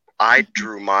beliefs. I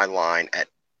drew my line at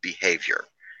behavior.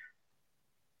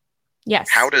 Yes.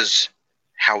 How does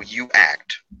how you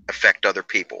act affect other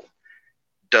people?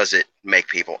 Does it make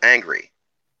people angry?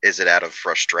 Is it out of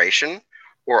frustration?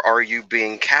 Or are you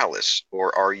being callous?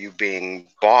 Or are you being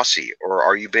bossy? Or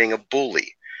are you being a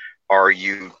bully? Are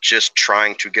you just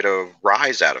trying to get a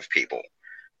rise out of people?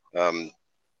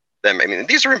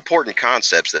 These are important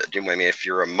concepts that, if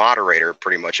you're a moderator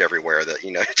pretty much everywhere, that,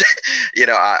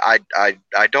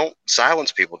 I don't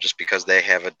silence people just because they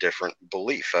have a different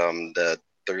belief. I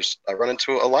run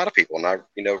into a lot of people, and I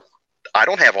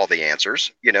don't have all the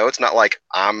answers. It's not like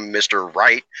I'm Mr.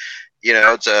 Right.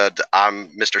 I'm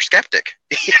Mr. Skeptic.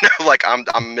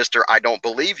 I'm Mr. I don't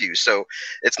believe you. So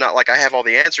it's not like I have all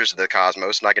the answers to the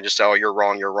cosmos, and I can just say, oh, you're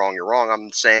wrong, you're wrong, you're wrong.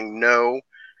 I'm saying, no,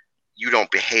 you don't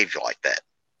behave like that.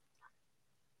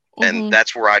 And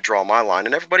that's where I draw my line,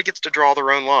 and everybody gets to draw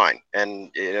their own line.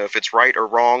 And if it's right or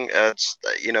wrong,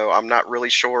 I'm not really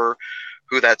sure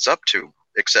who that's up to,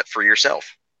 except for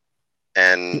yourself.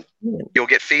 And you'll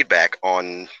get feedback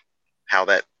on how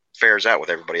that fares out with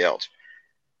everybody else.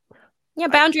 Yeah,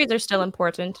 boundaries are still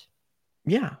important.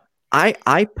 Yeah,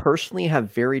 I personally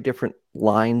have very different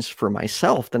lines for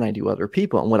myself than I do other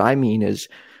people, and what I mean is,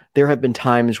 there have been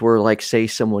times where, like, say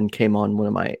someone came on one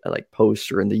of my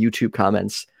posts or in the YouTube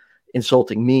comments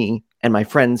insulting me, and my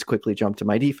friends quickly jump to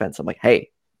my defense. I'm like, hey,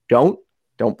 don't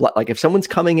if someone's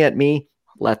coming at me,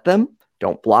 let them.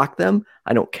 Don't block them.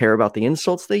 I don't care about the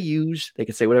insults they use. They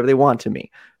can say whatever they want to me,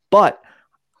 but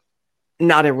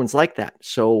not everyone's like that.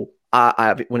 So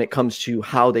when it comes to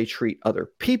how they treat other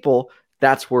people,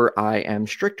 that's where I am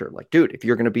stricter. Like, dude, if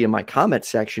you're going to be in my comment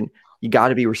section, you got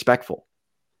to be respectful.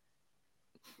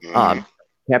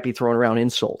 Can't be throwing around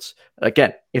insults.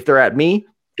 Again, if they're at me,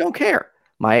 don't care.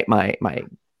 My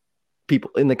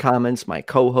people in the comments, my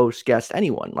co-host, guest,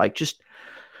 anyone, I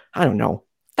don't know.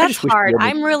 That's hard.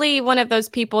 I'm really one of those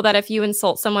people that if you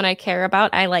insult someone I care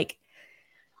about, I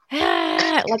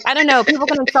I don't know. People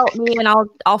can insult me, and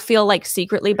I'll feel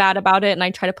secretly bad about it, and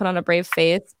I try to put on a brave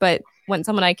face. But when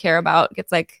someone I care about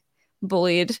gets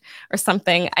bullied or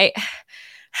something,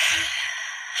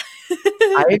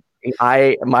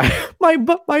 my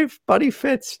buddy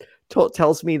Fitz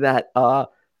tells me that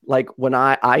when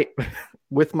I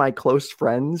with my close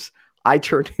friends, I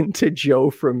turned into Joe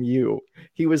from You.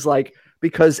 He was like,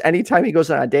 because anytime he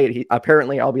goes on a date,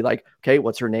 I'll be like, okay,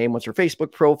 what's her name? What's her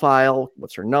Facebook profile?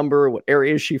 What's her number? What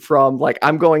area is she from?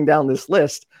 I'm going down this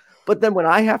list. But then when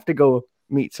I have to go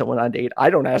meet someone on a date,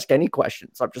 I don't ask any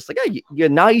questions. I'm just like, hey, you're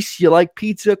nice. You like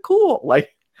pizza? Cool.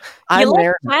 I'm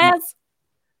there.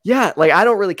 Yeah, I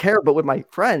don't really care. But with my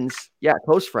friends,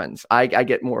 close friends, I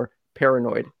get more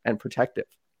paranoid and protective.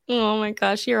 Oh my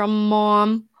gosh, you're a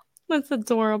mom. That's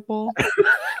adorable.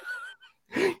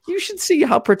 You should see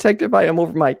how protective I am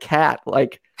over my cat,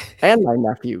 and my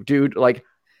nephew, dude.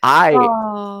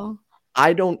 I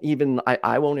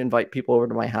won't invite people over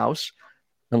to my house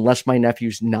unless my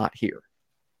nephew's not here.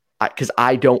 because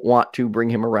I don't want to bring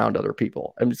him around other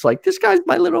people. And it's like, he's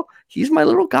my little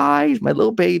guy. He's my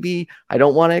little baby. I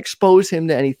don't want to expose him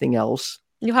to anything else.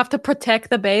 You have to protect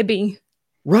the baby.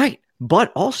 Right.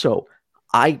 But also,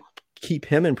 I keep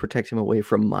him and protect him away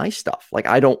from my stuff. Like,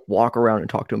 I don't walk around and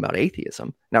talk to him about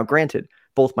atheism. Now, granted,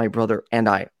 both my brother and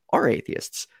I are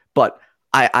atheists, but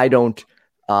I don't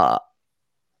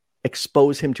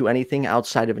expose him to anything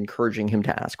outside of encouraging him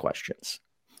to ask questions.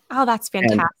 Oh, that's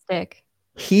fantastic.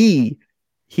 And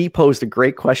he posed a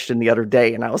great question the other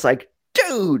day, and I was like,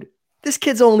 dude, this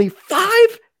kid's only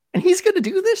 5 and he's going to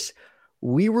do this?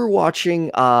 We were watching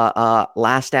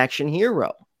Last Action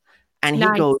Hero, and he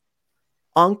goes,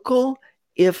 Uncle,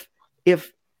 if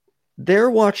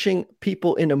they're watching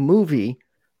people in a movie,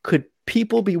 could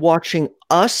people be watching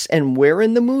us and we're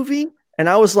in the movie? And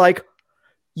I was like,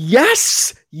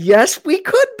 yes, we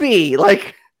could be.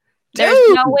 Like, there's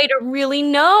no way to really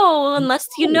know unless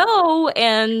you know,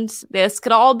 and this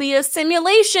could all be a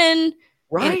simulation.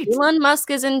 Right. And Elon Musk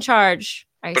is in charge.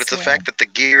 But it's the fact that the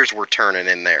gears were turning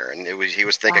in there, and he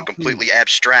was thinking completely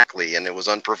abstractly, and it was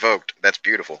unprovoked. That's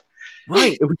beautiful.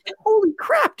 Right. It was like, holy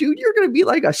crap, dude, you're going to be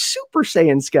like a Super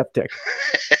Saiyan skeptic.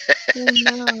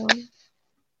 No.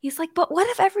 He's like, but what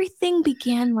if everything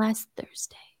began last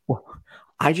Thursday? Well,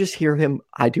 I do hear him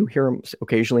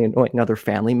occasionally annoying other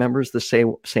family members the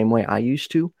same way I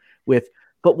used to with,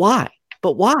 but why?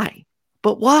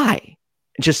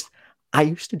 Just, I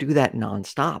used to do that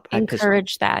nonstop.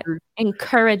 Encourage that.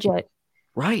 Encourage it.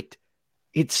 Right.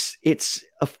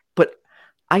 But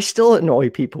I still annoy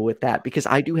people with that because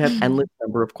I do have endless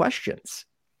number of questions.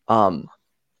 And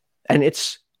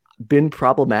it's been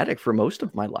problematic for most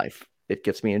of my life. It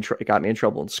got me in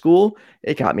trouble in school.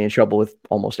 It got me in trouble with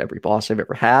almost every boss I've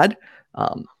ever had.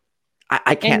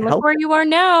 I can't help where you are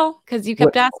now because you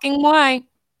kept asking why.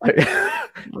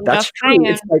 That's true.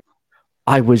 It's like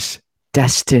I was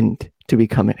destined to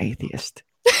become an atheist.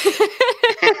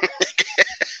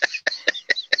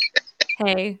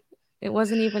 Hey, it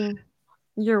wasn't even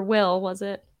your will, was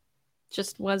it?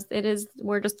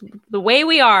 We're just the way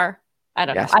we are. I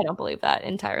don't know. I don't believe that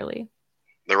entirely.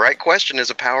 The right question is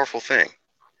a powerful thing.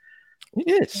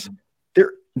 It is.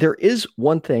 There is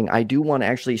one thing I do want to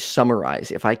actually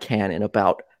summarize, if I can, in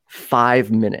about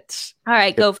 5 minutes. All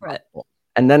right, go for it.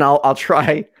 And then I'll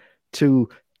try to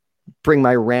bring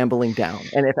my rambling down.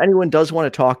 And if anyone does want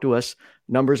to talk to us,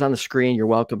 numbers on the screen, you're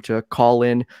welcome to call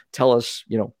in, tell us,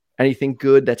 anything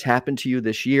good that's happened to you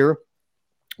this year.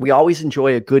 We always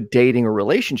enjoy a good dating or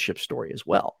relationship story as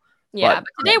well. Yeah,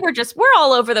 but today we're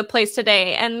all over the place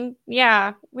today. And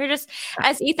yeah, we're just,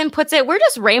 as Ethan puts it, we're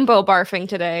just rainbow barfing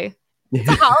today. It's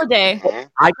a holiday.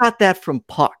 I got that from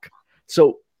Puck.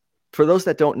 So for those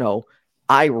that don't know,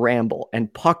 I ramble,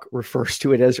 and Puck refers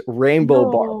to it as rainbow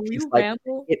barf. He's like,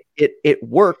 it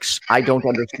works. I don't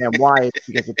understand why,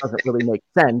 because it doesn't really make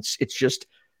sense. It's just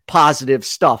positive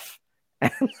stuff.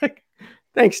 And I'm like,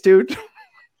 thanks, dude.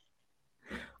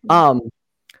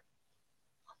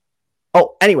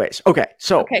 Anyways. Okay.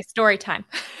 So, story time.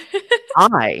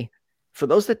 For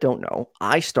those that don't know,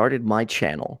 I started my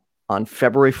channel on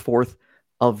February 4th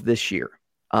of this year,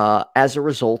 as a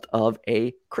result of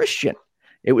a Christian.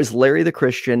 It was Larry the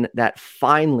Christian that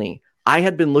finally, I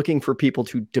had been looking for people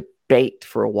to debate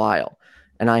for a while,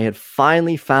 and I had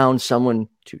finally found someone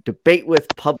to debate with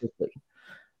publicly.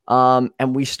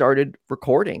 And we started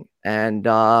recording, and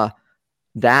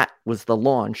that was the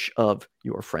launch of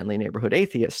Your Friendly Neighborhood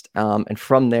Atheist. And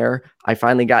from there, I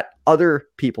finally got other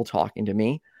people talking to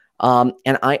me. And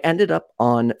I ended up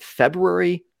on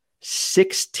February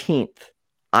 16th,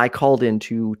 I called in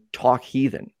to Talk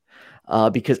Heathen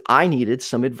because I needed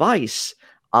some advice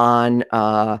on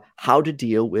how to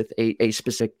deal with a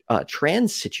specific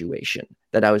trans situation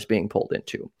that I was being pulled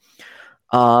into.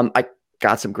 I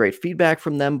got some great feedback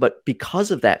from them, but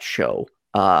because of that show,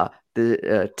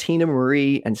 Tina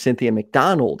Marie and Cynthia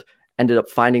McDonald ended up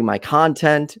finding my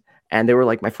content, and they were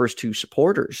like my first 2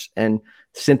 supporters. And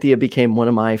Cynthia became one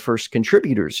of my first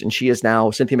contributors, and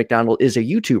Cynthia McDonald is a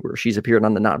YouTuber. She's appeared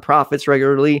on the Nonprofits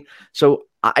regularly. So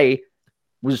I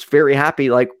was very happy,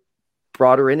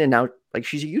 brought her in, and now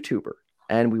she's a YouTuber,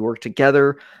 and we worked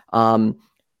together.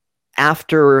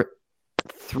 After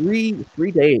three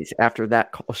days after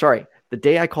that, the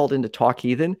day I called in to Talk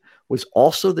Heathen was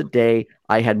also the day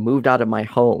I had moved out of my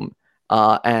home,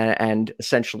 and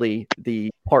essentially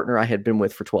the partner I had been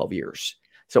with for 12 years.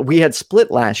 So we had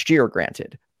split last year,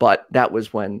 granted, but that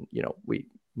was when, we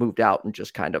moved out and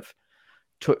just kind of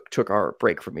took our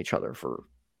break from each other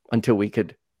until we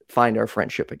could find our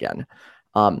friendship again.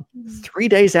 3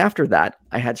 days after that,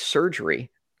 I had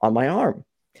surgery on my arm.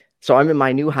 So I'm in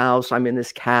my new house. I'm in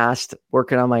this cast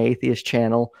working on my atheist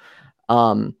channel.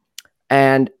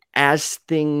 And as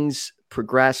things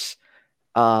progress,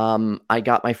 I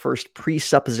got my first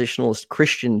presuppositionalist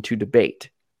Christian to debate.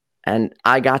 And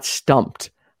I got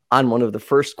stumped on one of the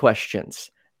first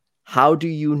questions. How do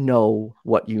you know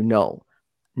what you know?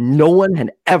 No one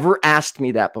had ever asked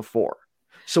me that before.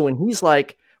 So when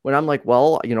I'm like,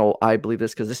 well, I believe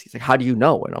this because this, he's like, how do you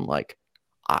know? And I'm like,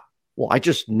 I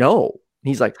just know. And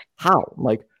he's like, how? I'm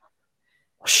like,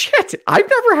 shit, I've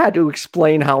never had to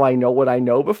explain how I know what I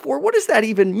know before. What does that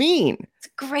even mean? It's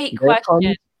a great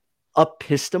question.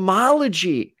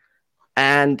 Epistemology.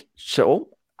 And so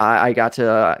I got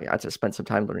to spend some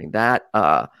time learning that.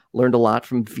 Learned a lot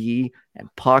from V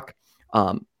and Puck.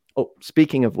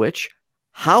 Speaking of which,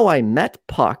 how I met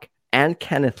Puck and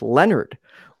Kenneth Leonard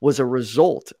was a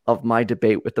result of my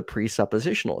debate with the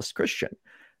presuppositionalist Christian.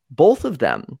 Both of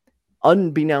them,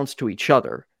 unbeknownst to each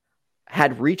other,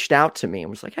 had reached out to me and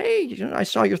was like, hey, I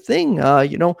saw your thing.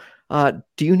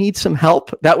 Do you need some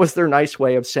help? That was their nice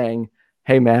way of saying,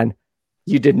 hey, man,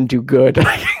 you didn't do good.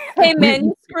 Hey, man,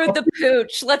 you screwed the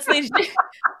pooch.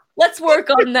 Let's work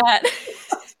on that.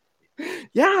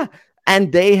 Yeah.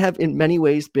 And they have in many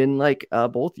ways been like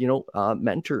both,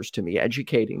 mentors to me,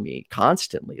 educating me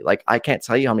constantly. Like, I can't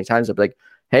tell you how many times I've been like,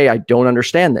 hey, I don't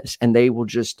understand this. And they will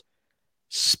just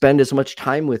spend as much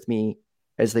time with me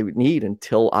as they would need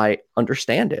until I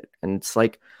understand it. And it's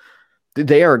like,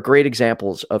 they are great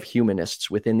examples of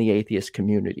humanists within the atheist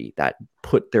community that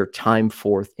put their time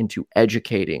forth into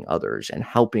educating others and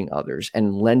helping others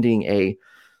and lending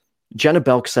Jenna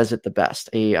Belk says it the best,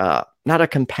 not a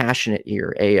compassionate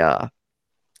ear, I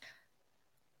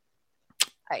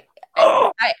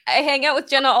hang out with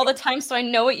Jenna all the time, so I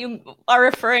know what you are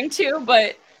referring to,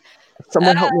 but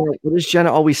someone help me. What does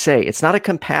Jenna always say? It's not a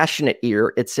compassionate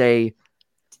ear. It's did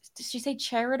she say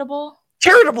charitable?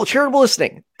 Charitable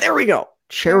listening. There we go.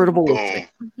 Charitable listening.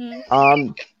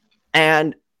 Mm-hmm.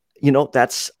 And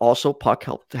that's also Puck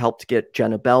helped get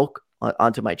Jenna Belk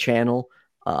onto my channel.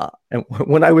 And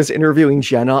when I was interviewing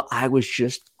Jenna, I was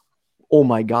just, oh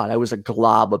my God, I was a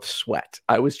glob of sweat.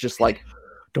 I was just like,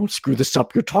 don't screw this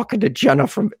up. You're talking to Jenna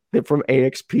from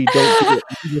AXP. Don't do it.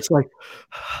 It's like,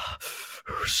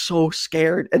 so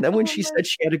scared. And then when she said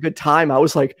she had a good time, I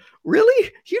was like,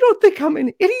 really? You don't think I'm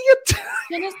an idiot?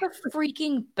 Jenna's the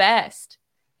freaking best.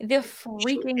 The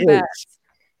freaking best.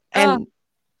 And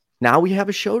now we have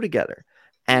a show together.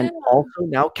 And also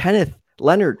now Kenneth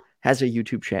Leonard has a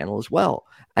YouTube channel as well.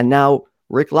 And now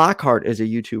Rick Lockhart is a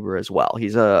YouTuber as well.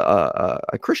 He's a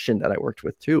Christian that I worked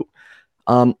with too.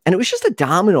 And it was just a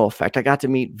domino effect. I got to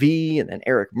meet V and then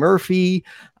Eric Murphy,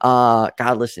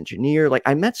 Godless Engineer. Like,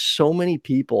 I met so many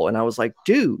people and I was like,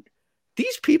 dude,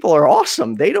 these people are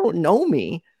awesome. They don't know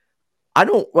me.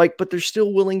 But they're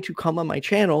still willing to come on my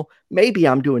channel. Maybe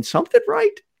I'm doing something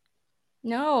right.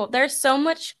 No, there's so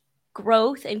much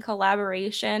growth and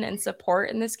collaboration and support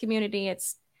in this community.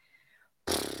 It's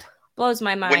blows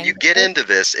my mind. When you get into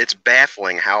this, it's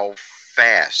baffling how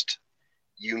fast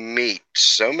you meet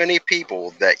so many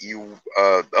people that you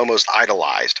almost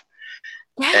idolized.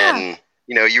 Yeah. And,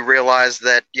 you realize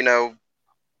that,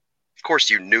 of course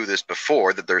you knew this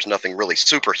before, that there's nothing really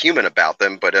superhuman about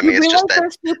them, but I mean, it's just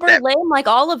that super lame, like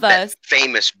all of us.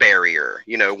 Famous barrier,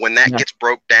 when that gets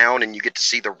broke down and you get to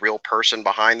see the real person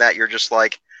behind that, you're just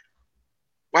like,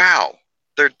 wow,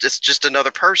 it's just another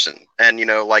person. And,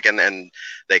 and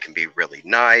they can be really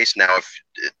nice. Now, if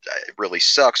it really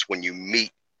sucks when you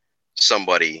meet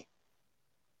somebody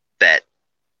that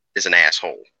is an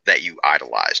asshole that you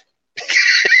idolized,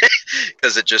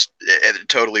 because it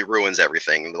totally ruins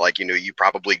everything. Like, you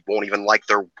probably won't even like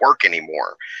their work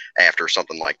anymore after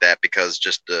something like that, because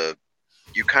just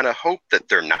you kind of hope that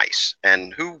they're nice.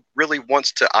 And who really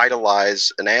wants to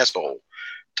idolize an asshole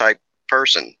type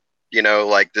person?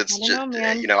 That's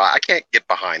I can't get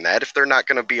behind that. If they're not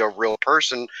going to be a real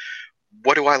person,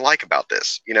 what do I like about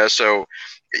this?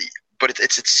 But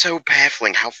it's so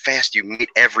baffling how fast you meet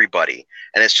everybody,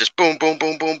 and it's just boom, boom,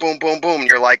 boom, boom, boom, boom, boom. And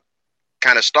you're like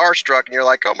kind of starstruck, and you're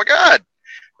like, oh my God,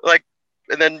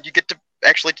 and then you get to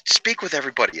actually speak with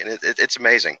everybody, and it's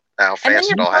amazing how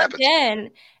fast it all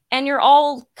happens. And you're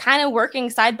all kind of working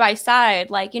side by side,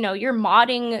 you're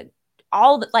modding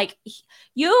all the,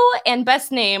 you and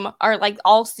Best Name are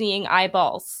all seeing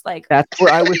eyeballs. That's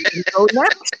where I was going to go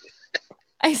next.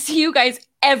 I see you guys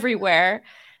everywhere.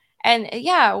 And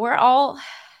yeah, we're all,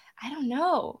 I don't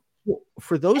know.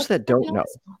 For those that don't know,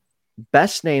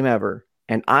 Best Name Ever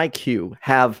and IQ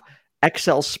have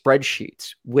Excel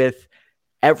spreadsheets with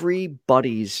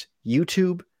everybody's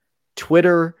YouTube,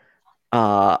 Twitter,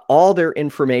 all their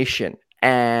information.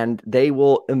 and they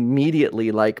will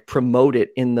immediately like promote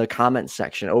it in the comment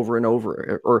section over and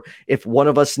over. Or if one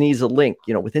of us needs a link,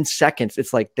 within seconds,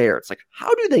 it's like there. It's like,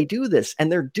 how do they do this?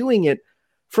 And they're doing it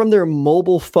from their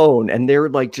mobile phone, and they're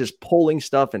like just pulling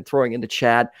stuff and throwing into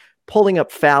chat, pulling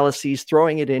up fallacies,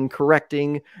 throwing it in,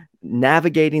 correcting,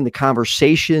 navigating the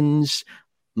conversations,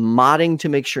 modding to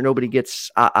make sure nobody gets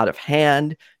out of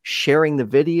hand, sharing the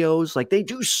videos. Like, they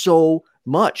do so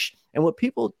much. And what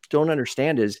people don't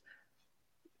understand is,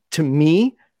 to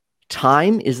me,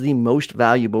 time is the most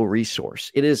valuable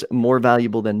resource. It is more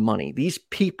valuable than money. These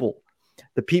people,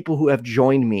 the people who have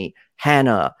joined me,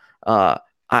 Hannah,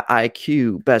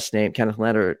 IQ, best name, Kenneth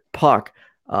Leonard, Puck,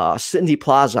 Cindy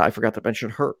Plaza, I forgot to mention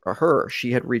her.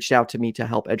 She had reached out to me to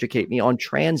help educate me on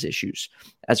trans issues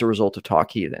as a result of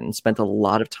Talk Heathen, and spent a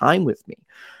lot of time with me.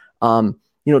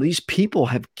 These people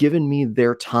have given me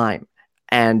their time,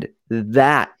 and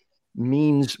that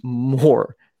means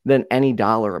more than any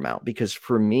dollar amount, because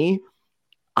for me,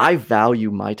 I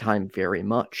value my time very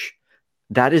much.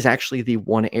 That is actually the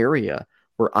one area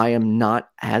where I am not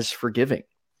as forgiving.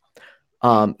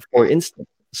 For instance,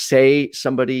 say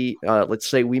somebody, let's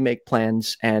say we make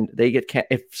plans and they get,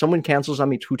 if someone cancels on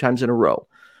me 2 times in a row,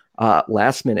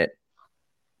 last minute,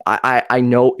 I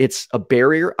know it's a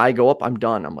barrier. I go up, I'm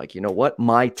done. I'm like, you know what?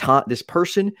 My time, this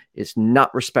person is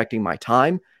not respecting my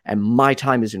time, and my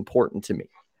time is important to me.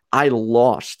 I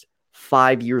lost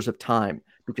 5 years of time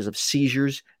because of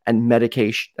seizures and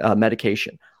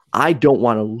medication. I don't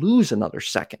want to lose another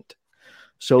second.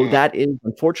 So that is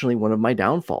unfortunately one of my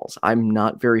downfalls. I'm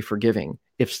not very forgiving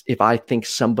if I think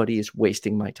somebody is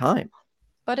wasting my time.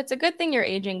 But it's a good thing you're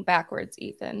aging backwards,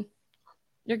 Ethan.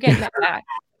 You're getting that back.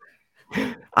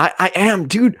 I am,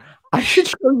 dude. I should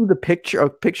show you a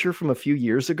picture from a few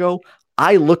years ago.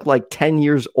 I look like 10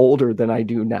 years older than I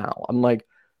do now. I'm like,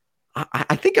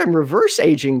 I think I'm reverse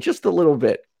aging just a little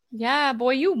bit. Yeah,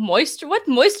 boy, what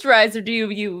moisturizer do you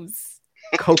use?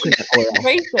 Coconut oil.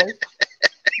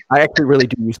 I actually really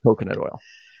do use coconut oil.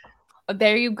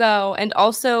 There you go. And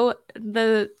also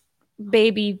the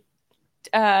baby,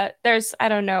 I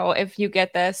don't know if you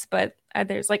get this, but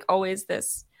there's like always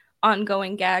this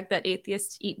ongoing gag that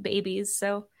atheists eat babies.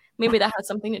 So maybe that has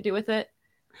something to do with it.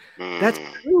 That's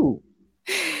true.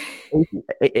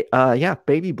 Yeah,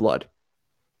 baby blood.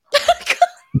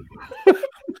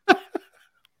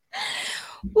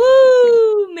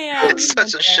 Woo, man. It's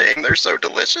such a shame. They're so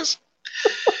delicious.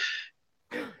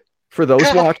 For those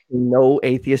watching, no,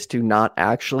 atheists do not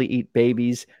actually eat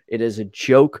babies. It is a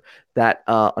joke that,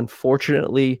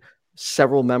 unfortunately,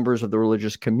 several members of the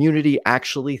religious community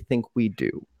actually think we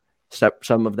do.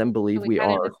 Some of them believe we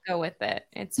are. Just go with it.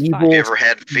 It's evil. fine. Have you ever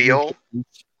had veal?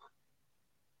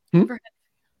 Have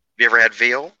you ever had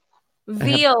veal?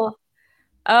 Veal.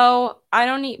 Oh, I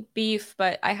don't eat beef,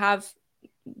 but I have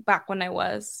back when I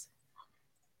was.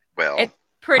 Well, it's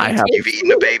pretty. You've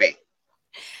eaten a baby.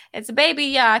 It's a baby,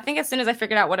 yeah. I think as soon as I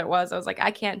figured out what it was, I was like,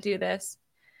 I can't do this.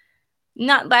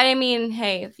 Not that I mean,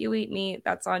 hey, if you eat meat,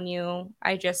 that's on you.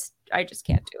 I just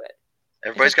can't do it.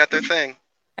 Everybody's got their thing.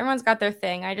 Everyone's got their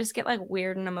thing. I just get like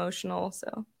weird and emotional,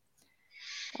 so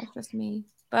that's just me.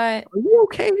 But are you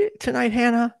okay tonight,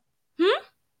 Hannah?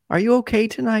 Are you okay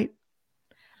tonight?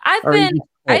 I've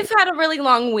had a really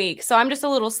long week, so I'm just a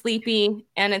little sleepy,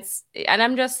 and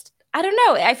I'm just, I don't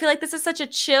know. I feel like this is such a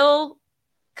chill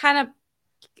kind of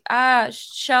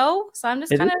show, so I'm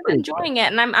just kind of enjoying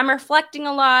it, and I'm reflecting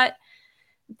a lot,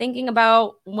 thinking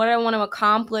about what I want to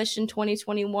accomplish in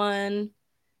 2021,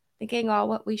 thinking all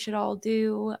what we should all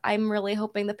do. I'm really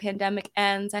hoping the pandemic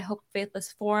ends. I hope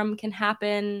Faithless Forum can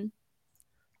happen.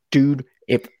 Dude,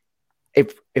 if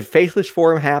Faithless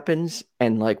Forum happens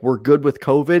and like we're good with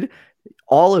COVID,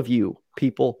 all of you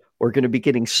people are going to be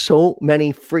getting so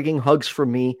many frigging hugs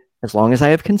from me, as long as I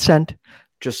have consent,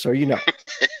 just so you know.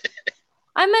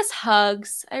 I miss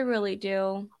hugs. I really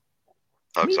do.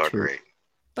 Hugs are great.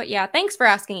 But yeah, thanks for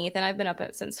asking, Ethan. I've been up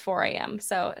since 4 a.m.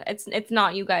 So it's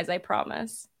not you guys, I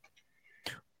promise.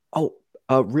 Oh,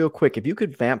 real quick, if you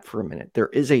could vamp for a minute, there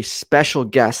is a special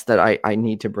guest that I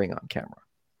need to bring on camera.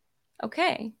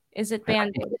 Okay. Is it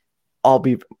Band-Aid?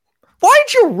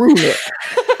 Why'd you ruin it?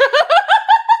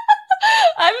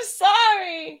 I'm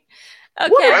sorry.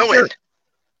 Okay.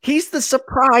 He's the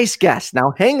surprise guest.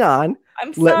 Now, hang on.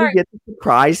 I'm sorry. Let me get the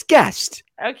surprise guest.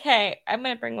 Okay. I'm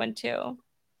going to bring one too.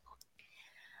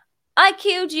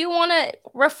 IQ, do you want to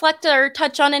reflect or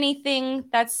touch on anything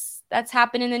that's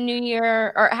happened in the new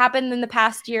year or happened in the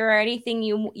past year, or anything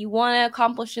you want to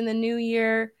accomplish in the new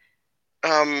year?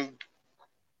 No.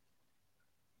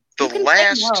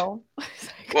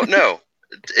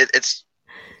 It's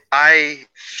I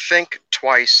think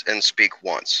twice and speak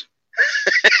once.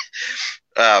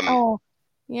 Oh,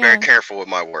 yeah. Very careful with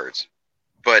my words.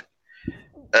 But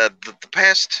the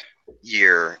past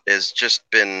year has just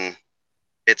been,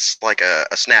 it's like a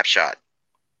snapshot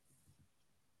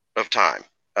of time.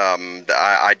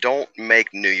 I don't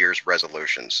make New Year's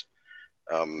resolutions.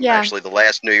 Yeah. Actually, the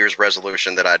last New Year's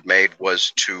resolution that I'd made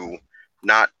was to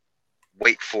not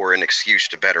wait for an excuse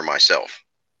to better myself.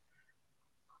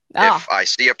 If I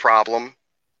see a problem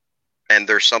and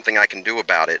there's something I can do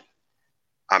about it,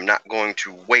 I'm not going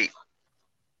to wait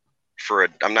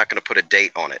I'm not going to put a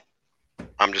date on it.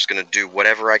 I'm just going to do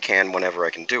whatever I can whenever I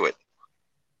can do it.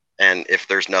 And if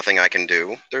there's nothing I can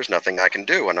do, there's nothing I can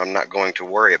do, and I'm not going to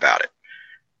worry about it.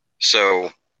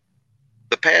 So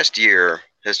the past year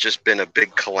has just been a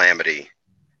big calamity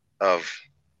of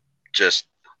just,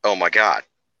 oh my God.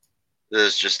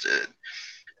 There's just,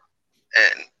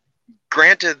 and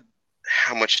granted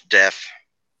how much death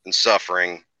and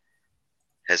suffering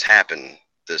has happened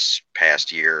this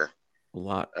past year. A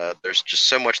lot. There's just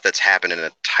so much that's happened in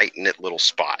a tight-knit little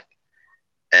spot,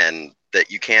 and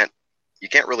that you can't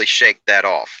really shake that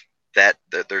off. That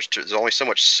there's only so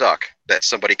much suck that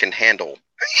somebody can handle,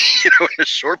 in a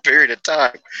short period of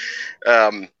time.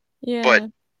 Yeah.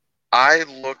 But I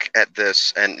look at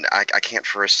this, and I can't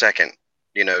for a second,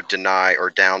 deny or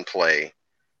downplay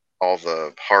all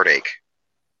the heartache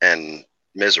and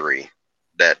misery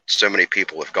that so many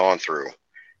people have gone through.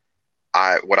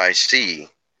 What I see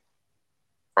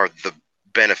are the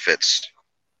benefits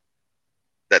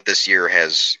that this year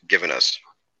has given us.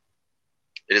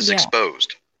 It has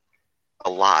exposed a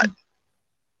lot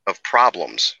of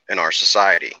problems in our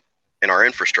society, in our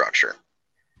infrastructure,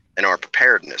 in our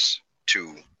preparedness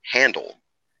to handle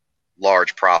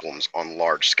large problems on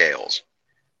large scales.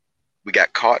 We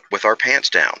got caught with our pants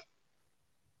down,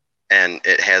 and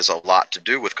it has a lot to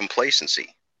do with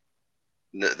complacency.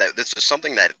 This is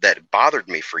something that bothered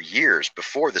me for years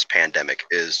before this pandemic,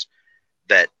 is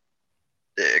that,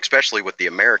 especially with the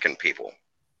American people,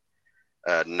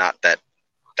 not that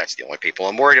that's the only people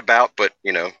I'm worried about, but,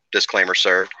 disclaimer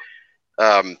served,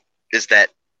 is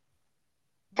that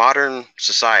modern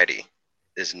society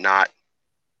is not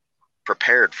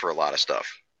prepared for a lot of stuff.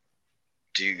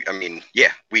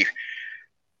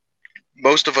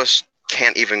 Most of us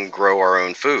can't even grow our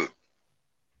own food.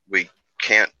 We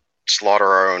can't slaughter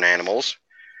our own animals.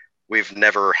 We've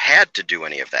never had to do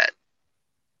any of that.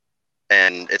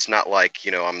 And it's not like,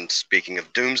 I'm speaking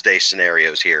of doomsday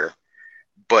scenarios here,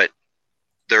 but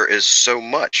there is so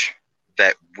much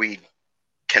that we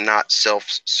cannot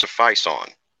self-suffice on.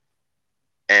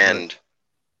 And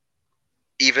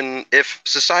even if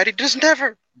society doesn't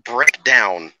ever break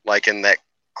down, like in that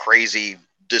crazy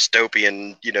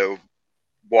dystopian,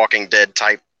 Walking Dead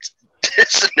type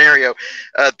scenario,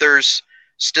 there's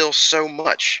still so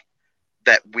much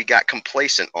that we got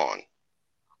complacent on,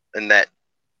 and that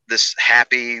this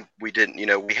happy, we didn't,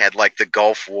 we had like the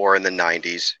Gulf War in the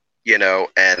 90s,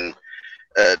 and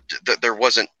there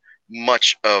wasn't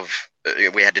much of,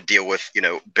 we had to deal with,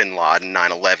 Bin Laden,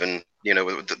 9/11,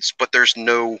 but there's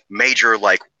no major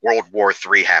like World War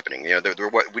III happening.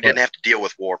 We didn't have to deal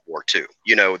with World War II.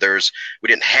 We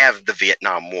didn't have the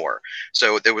Vietnam War.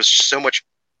 So there was so much,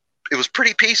 it was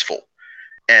pretty peaceful.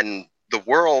 And the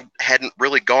world hadn't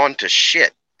really gone to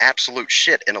absolute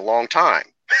shit in a long time.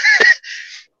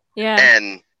 Yeah.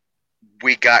 And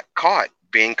we got caught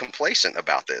being complacent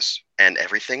about this, and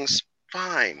everything's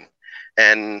fine.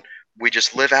 And we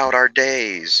just live out our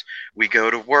days. We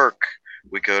go to work.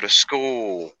 We go to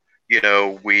school.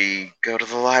 We go to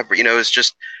the library. It's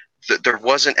just there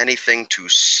wasn't anything to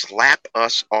slap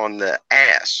us on the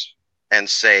ass and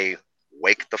say,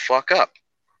 wake the fuck up.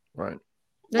 Right.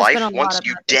 Life wants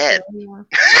you dead.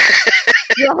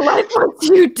 Yeah, life wants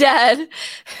you dead.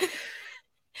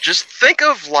 Just think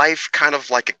of life kind of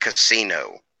like a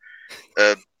casino.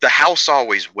 The house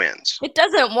always wins. It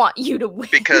doesn't want you to win.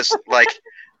 Because,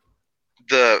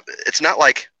 it's not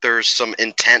like there's some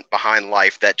intent behind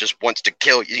life that just wants to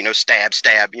kill you, stab.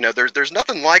 There's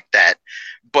nothing like that.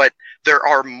 But there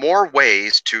are more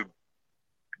ways to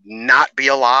not be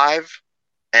alive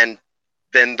and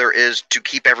than there is to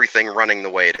keep everything running the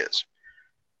way it is.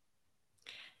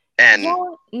 And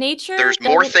nature, there's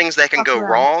more things that can go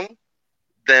wrong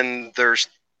than there's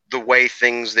the way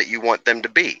things that you want them to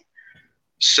be.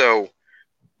 So,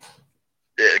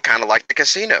 kind of like the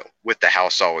casino with the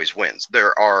house always wins.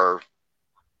 There are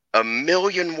a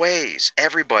million ways,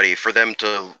 everybody, for them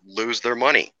to lose their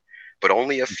money, but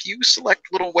only a few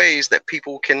select little ways that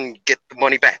people can get the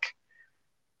money back.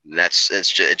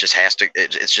 It's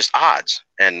just odds,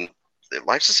 and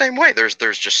life's the same way. There's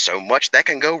just so much that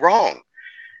can go wrong,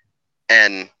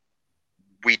 and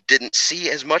we didn't see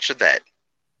as much of that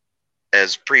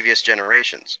as previous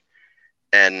generations.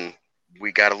 And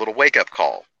we got a little wake-up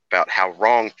call about how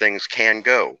wrong things can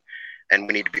go, and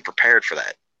we need to be prepared for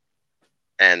that.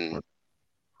 And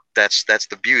that's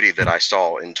the beauty that I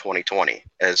saw in 2020.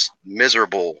 As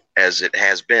miserable as it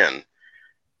has been,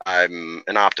 I'm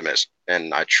an optimist,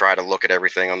 and I try to look at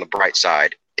everything on the bright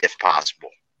side if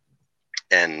possible.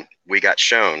 And we got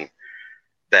shown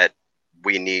that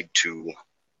we need to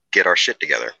get our shit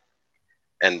together.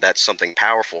 And that's something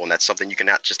powerful, and that's something you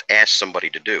cannot just ask somebody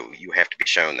to do. You have to be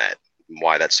shown that, and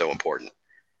why that's so important.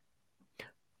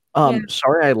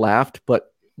 Sorry I laughed,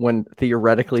 but when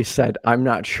theoretically said, I'm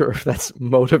not sure if that's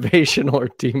motivational or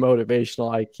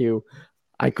demotivational IQ,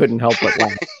 I couldn't help but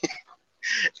laugh.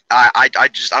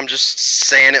 I'm just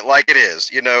saying it like it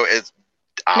is.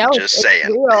 It's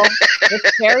saying. Real.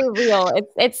 It's very real.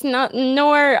 It's not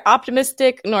nor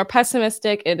optimistic nor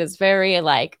pessimistic. It is very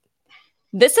like,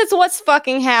 this is what's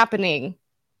fucking happening.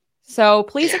 So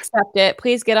please accept it.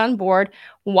 Please get on board.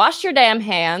 Wash your damn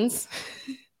hands.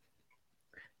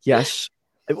 Yes.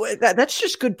 That's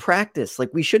just good practice.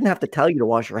 Like, we shouldn't have to tell you to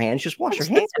wash your hands. Just wash your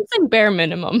hands. It's like bare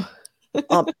minimum.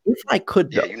 If I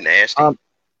could, though, you nasty.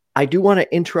 I do want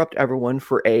to interrupt everyone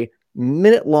for a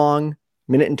minute and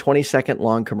 20-second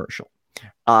long commercial.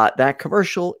 That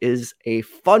commercial is a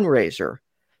fundraiser,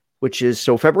 which is,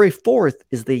 so February 4th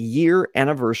is the year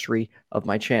anniversary of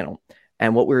my channel.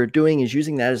 And what we're doing is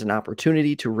using that as an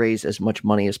opportunity to raise as much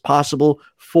money as possible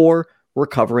for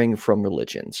recovering from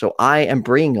religion. So I am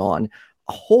bringing on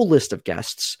a whole list of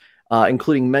guests,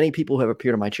 including many people who have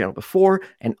appeared on my channel before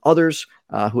and others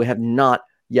who have not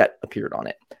yet appeared on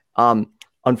it.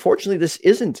 Unfortunately, this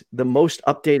isn't the most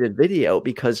updated video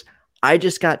because I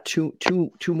just got two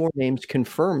more names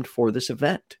confirmed for this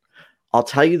event. I'll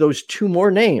tell you those two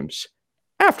more names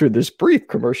after this brief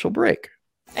commercial break.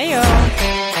 Ayo.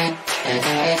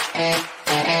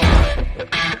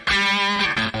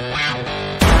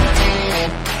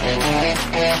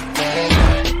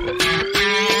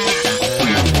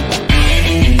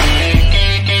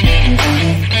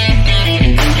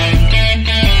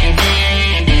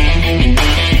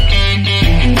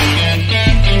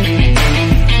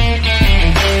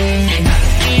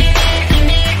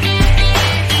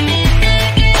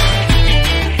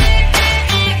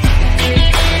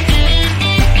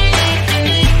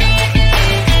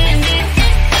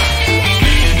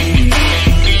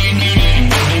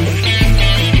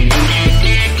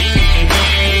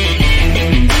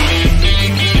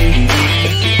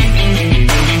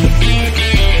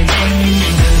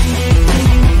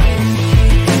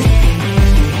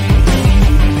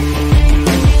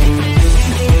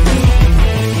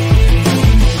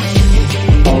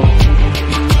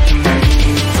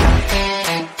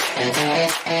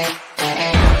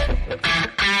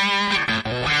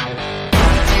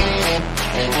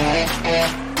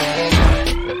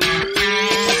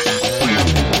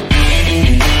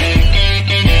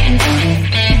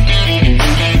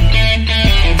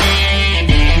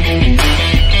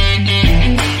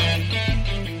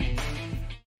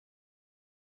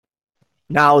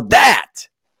 Now that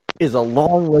is a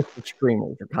long list of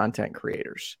streamers or content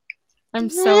creators. I'm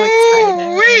so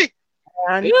excited.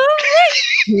 And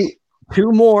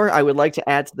two more I would like to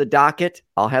add to the docket.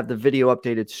 I'll have the video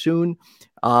updated soon.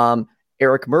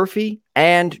 Eric Murphy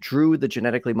and Drew, the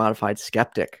genetically modified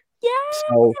skeptic. Yes.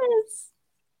 So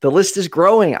the list is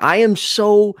growing. I am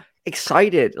so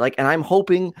excited. And I'm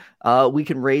hoping we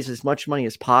can raise as much money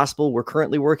as possible. We're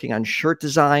currently working on shirt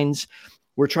designs.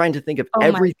 We're trying to think of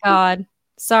everything. Oh my God.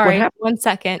 Sorry. 1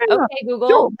 second. Okay, Google.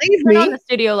 Don't leave me. Turn on the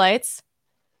studio lights.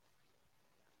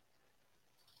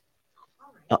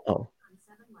 Uh-oh.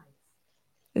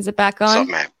 Is it back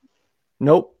on?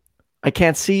 Nope. I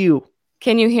can't see you.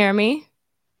 Can you hear me?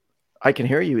 I can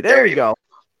hear you. There you go.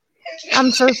 I'm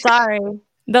so sorry.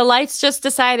 The lights just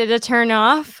decided to turn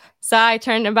off, so I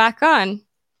turned them back on.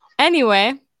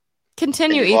 Anyway,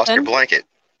 continue, you lost Ethan. your blanket.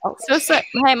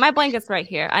 Hey, my blanket's right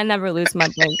here. I never lose my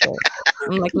blanket.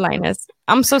 I'm like Linus.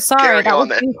 I'm so sorry. That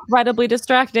was incredibly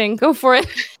distracting. Go for it.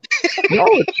 No,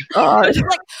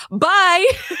 like,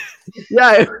 bye.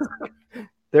 Yeah.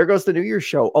 There goes the New Year's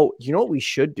show. Oh, you know what we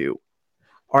should do?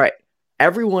 All right.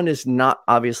 Everyone is not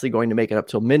obviously going to make it up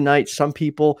till midnight. Some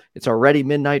people, it's already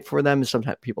midnight for them. Some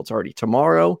people, it's already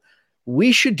tomorrow.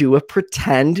 We should do a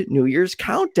pretend New Year's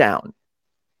countdown.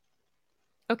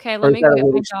 Okay, let me go get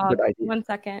my dog. 1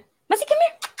 second. Messy, come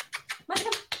here. Messy,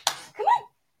 come on.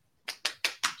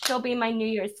 She'll be my New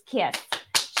Year's kiss.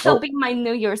 She'll be my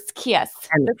New Year's kiss.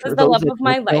 And this is the love of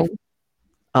my life.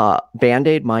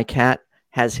 Band-Aid, my cat,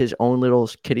 has his own little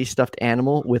kitty stuffed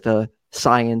animal with a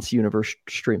Science Universe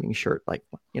streaming shirt, like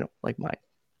mine.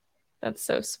 That's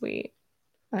so sweet.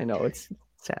 I know, it's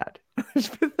sad. It's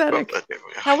pathetic.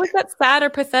 How is that sad or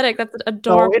pathetic? That's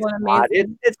adorable and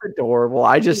amazing. It's adorable.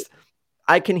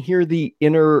 I can hear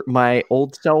my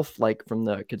old self, like from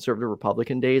the conservative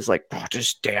Republican days, like, oh,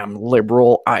 this damn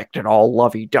liberal acting all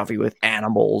lovey-dovey with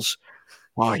animals.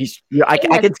 Oh, I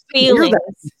can hear that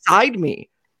inside me.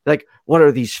 Like, what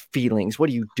are these feelings? What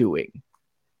are you doing?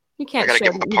 You can't. I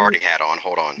gotta get my party hat on.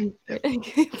 Hold on.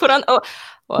 Put on. Oh,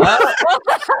 well.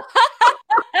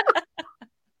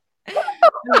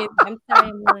 I'm sorry,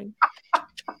 I'm really...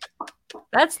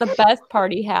 That's the best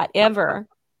party hat ever.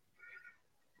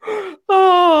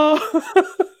 Oh.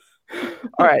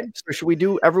 All right. So should we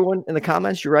do everyone in the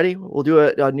comments? You ready? We'll do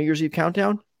a New Year's Eve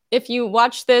countdown. If you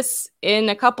watch this in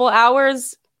a couple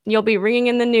hours, you'll be ringing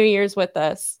in the New Year's with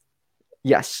us.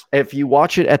 Yes. If you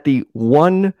watch it at the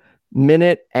 1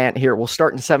 minute and here, we'll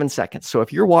start in 7 seconds. So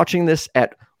if you're watching this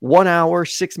at 1 hour,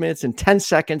 6 minutes, and 10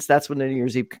 seconds, that's when the New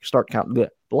Year's Eve start counting.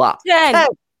 Blah. 10,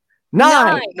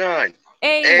 9,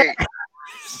 8,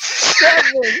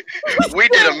 7. We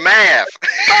did a math.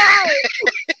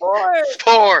 5,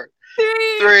 4,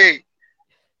 3,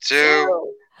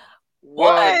 2,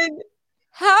 1.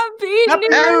 Happy New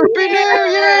Year!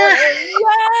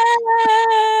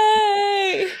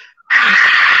 Yay!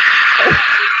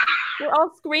 We're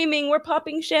all screaming. We're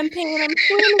popping champagne. I'm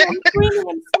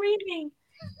screaming.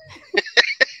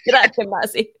 Grazie,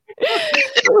 Masi.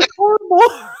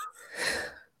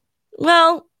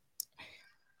 Well,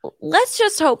 let's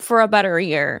just hope for a better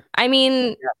year. I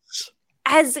mean, yes.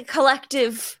 As a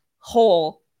collective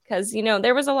whole, because,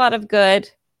 there was a lot of good,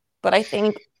 but I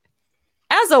think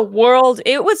as a world,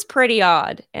 it was pretty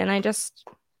odd. And I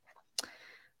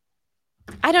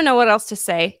don't know what else to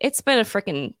say. It's been a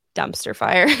freaking dumpster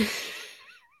fire.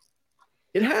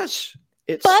 It has.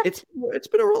 It's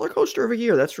been a roller coaster of a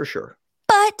year, that's for sure.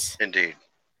 But indeed,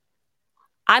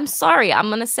 I'm sorry, I'm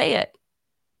gonna say it.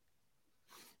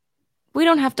 We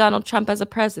don't have Donald Trump as a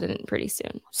president pretty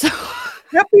soon. So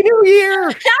Happy New Year!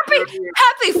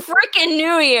 Happy freaking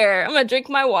New Year! I'm gonna drink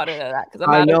my water to that because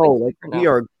I know, we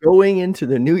are going into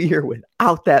the new year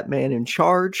without that man in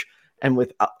charge,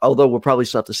 and although we'll probably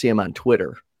still have to see him on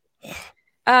Twitter.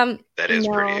 That is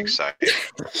pretty exciting.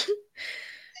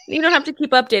 You don't have to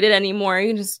keep updated anymore. You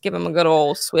can just give him a good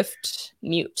old swift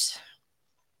mute.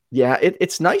 Yeah,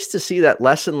 it's nice to see that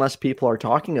less and less people are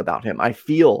talking about him. I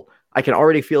can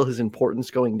already feel his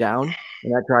importance going down,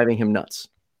 and that driving him nuts.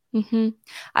 Mm-hmm.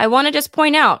 I want to just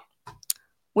point out,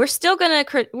 we're still gonna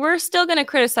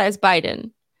criticize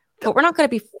Biden, but we're not gonna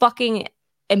be fucking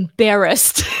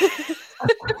embarrassed.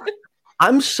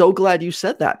 I'm so glad you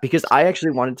said that, because I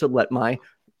actually wanted to let my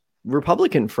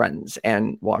Republican friends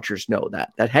and watchers know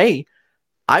that hey,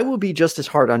 I will be just as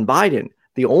hard on Biden.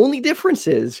 The only difference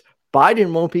is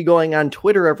Biden won't be going on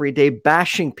Twitter every day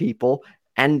bashing people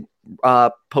and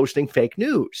posting fake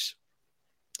news.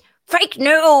 Fake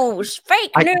news.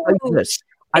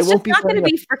 I won't be not going to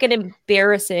be freaking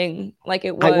embarrassing like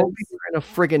it was. I won't be wearing a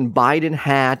friggin' Biden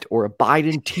hat or a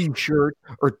Biden t-shirt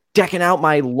or decking out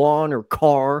my lawn or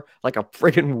car like a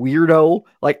friggin' weirdo.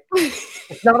 Like,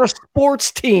 it's not a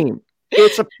sports team.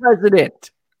 It's a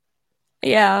president.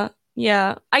 Yeah.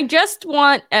 I just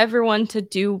want everyone to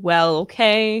do well,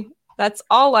 okay? That's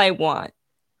all I want.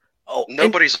 Oh,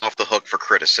 nobody's off the hook for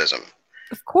criticism.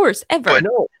 Of course, ever. But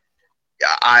no.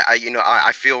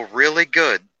 I feel really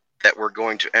good that we're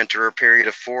going to enter a period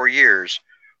of 4 years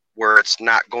where it's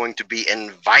not going to be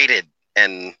invited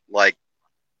and like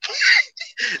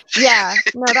yeah,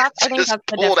 no, that's I think just that's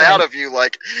the pulled difference. out of you.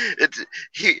 Like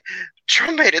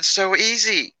Trump made it so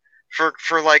easy for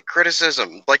like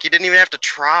criticism. Like you didn't even have to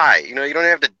try. You don't even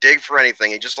have to dig for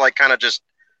anything. He just like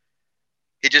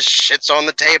he just shits on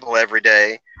the table every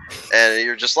day, and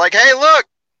you're just like, hey, look,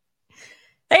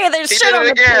 hey, there's shit on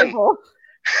the table.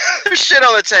 There's shit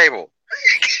on the table.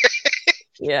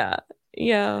 Yeah.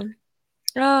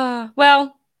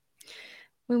 Well,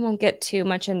 we won't get too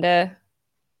much into.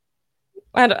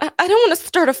 I don't want to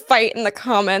start a fight in the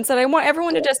comments, and I want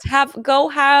everyone to just have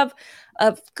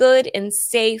a good and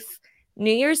safe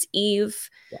New Year's Eve.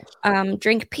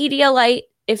 Drink Pedialyte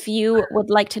if you would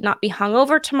like to not be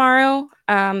hungover tomorrow,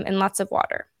 and lots of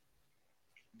water.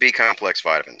 B-complex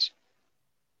vitamins.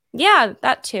 Yeah,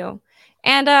 that too.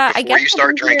 And before I guess you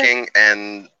start drinking,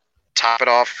 and top it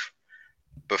off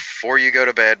before you go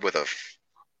to bed with a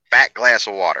fat glass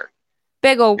of water.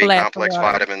 Big old glass. B-complex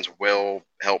vitamins will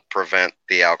help prevent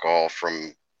the alcohol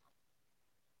from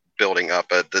building up.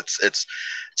 It's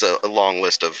a long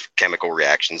list of chemical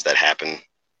reactions that happen.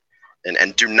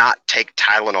 And do not take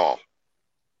Tylenol.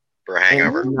 for a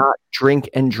hangover. And not drink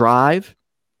and drive.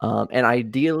 And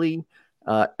ideally,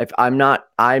 if I'm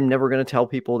never going to tell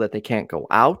people that they can't go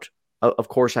out. Of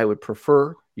course, I would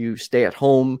prefer you stay at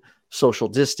home, social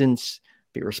distance,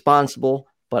 be responsible,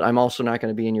 but I'm also not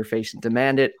going to be in your face and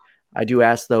demand it. I do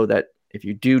ask, though, that if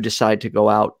you do decide to go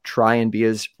out, try and be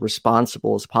as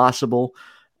responsible as possible.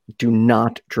 Do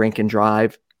not drink and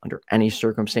drive under any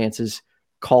circumstances.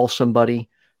 Call somebody,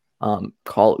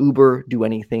 call Uber, do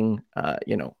anything,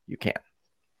 you can.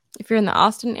 If you're in the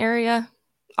Austin area,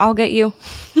 I'll get you.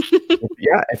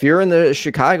 If you're in the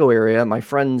Chicago area, my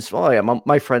friends,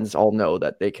 my friends all know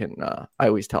that they can, I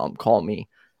always tell them, call me.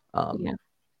 Yeah,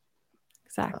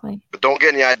 exactly. But don't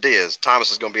get any ideas.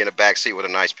 Thomas is going to be in the back seat with a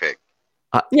nice pick.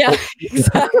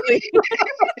 Exactly.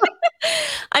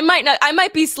 I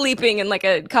might be sleeping in like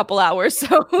a couple hours,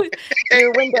 so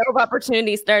your window of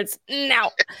opportunity starts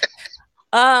now.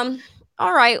 All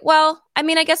right. Well, I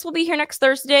mean, I guess we'll be here next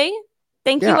Thursday.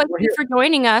 Thank you for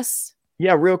joining us.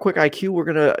 Yeah, real quick, IQ, we're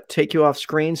gonna take you off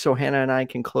screen so Hannah and I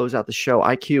can close out the show.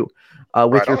 IQ,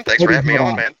 thanks for having me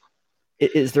on, man.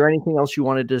 Is there anything else you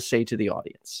wanted to say to the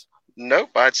audience? Nope,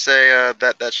 I'd say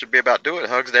that should be about do it.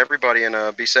 Hugs to everybody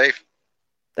and be safe.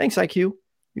 Thanks, IQ.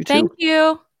 You too. Thank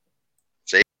you.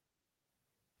 See.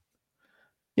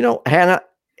 Hannah,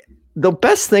 the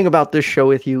best thing about this show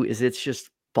with you is it's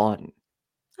just fun.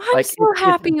 I'm so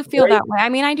happy you feel that way. I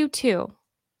mean, I do too.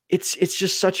 It's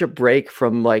just such a break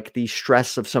from like the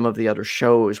stress of some of the other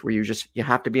shows where you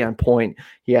have to be on point.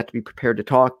 You have to be prepared to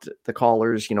talk to the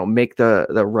callers, make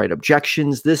the right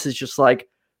objections. This is just like,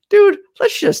 dude,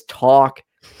 let's just talk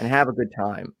and have a good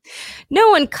time.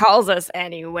 No one calls us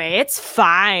anyway. It's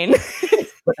fine.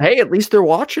 But hey, at least they're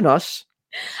watching us.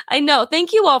 I know.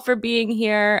 Thank you all for being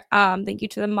here. Thank you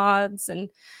to the mods and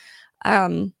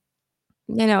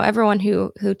everyone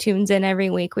who tunes in every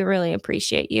week. We really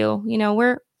appreciate you.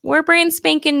 We're brand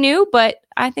spanking new, but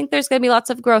I think there's going to be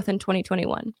lots of growth in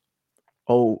 2021.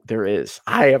 Oh, there is.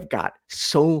 I have got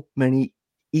so many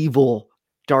evil,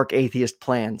 dark atheist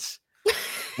plans.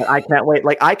 I can't wait.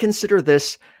 Like, I consider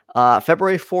this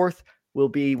February 4th will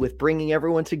be, with bringing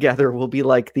everyone together, will be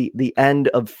like the end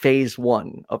of phase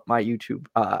 1 of my YouTube,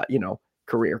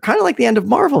 career. Kind of like the end of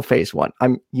Marvel phase 1.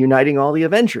 I'm uniting all the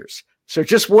Avengers. So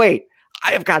just wait.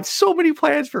 I have got so many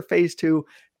plans for phase 2.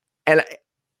 And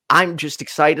I'm just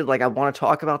excited. Like, I want to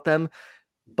talk about them,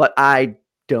 but I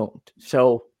don't.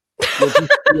 So you'll just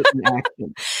see it in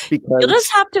action, because you'll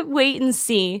just have to wait and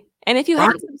see. And if you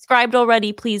haven't subscribed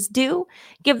already, please do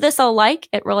give this a like.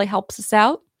 It really helps us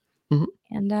out. Mm-hmm.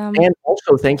 And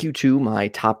also thank you to my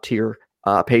top tier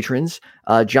patrons,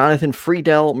 Jonathan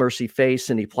Friedel, Mercy Faye,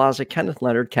 Cindy Plaza, Kenneth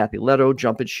Leonard, Kathy Leto,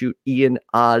 Jump and Shoot, Ian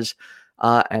Oz,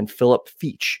 and Philip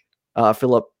Feach.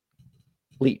 Philip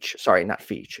Leach. Sorry, not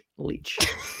Feach. Leach.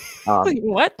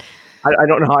 What? I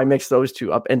don't know how I mixed those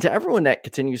two up. And to everyone that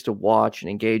continues to watch and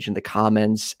engage in the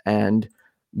comments and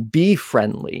be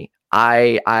friendly,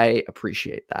 I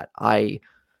appreciate that. I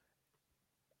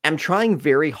am trying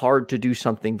very hard to do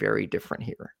something very different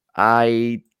here.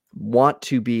 I want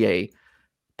to be a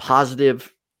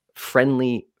positive,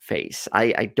 friendly face.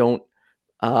 I don't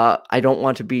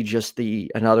want to be just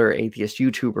another atheist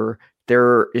YouTuber.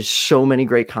 There is so many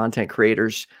great content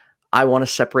creators. I want to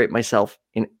separate myself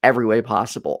in every way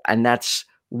possible. And that's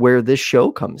where this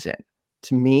show comes in.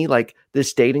 To me, like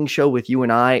this dating show with you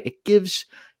and I, it gives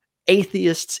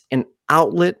atheists an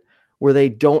outlet where they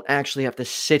don't actually have to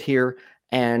sit here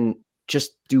and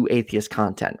just do atheist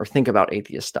content or think about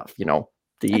atheist stuff. I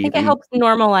think it helps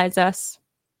normalize us.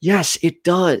 Yes, it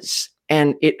does.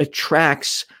 And it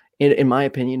attracts, in my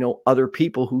opinion, other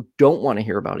people who don't want to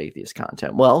hear about atheist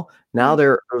content. Well, now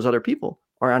those other people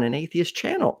are on an atheist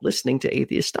channel listening to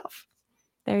atheist stuff.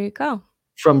 There you go.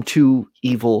 From two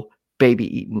evil,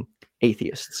 baby-eaten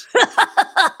atheists.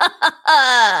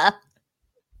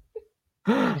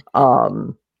 Hannah,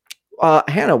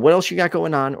 what else you got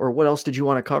going on, or what else did you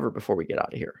want to cover before we get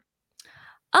out of here?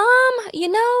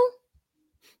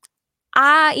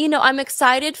 I'm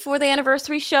excited for the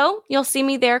anniversary show. You'll see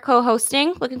me there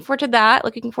co-hosting. Looking forward to that.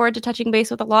 Looking forward to touching base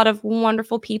with a lot of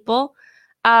wonderful people.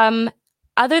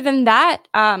 Other than that,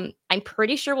 I'm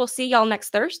pretty sure we'll see y'all next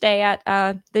Thursday at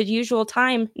the usual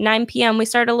time, 9 p.m. We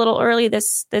started a little early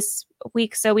this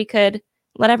week so we could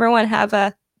let everyone have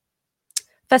a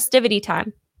festivity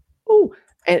time. Oh,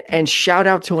 and shout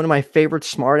out to one of my favorite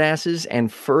smartasses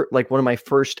and one of my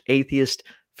first atheist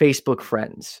Facebook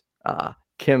friends,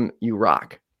 Kim, you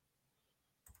rock.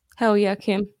 Hell yeah,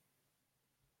 Kim.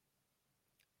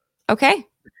 Okay.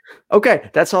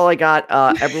 That's all I got.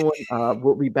 Everyone,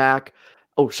 we'll be back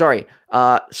Oh, sorry.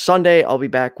 Sunday, I'll be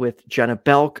back with Jenna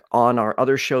Belk on our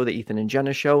other show, the Ethan and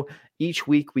Jenna Show. Each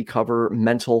week, we cover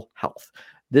mental health.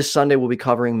 This Sunday, we'll be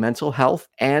covering mental health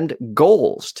and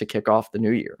goals to kick off the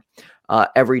new year.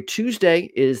 Every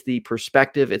Tuesday is The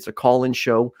Perspective. It's a call-in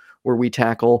show where we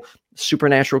tackle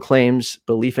supernatural claims,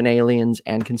 belief in aliens,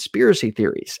 and conspiracy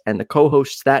theories. And the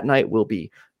co-hosts that night will be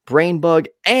Brainbug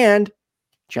and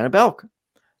Jenna Belk.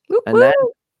 Woo-hoo. And then,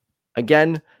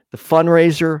 again, the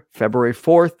fundraiser, February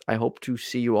 4th. I hope to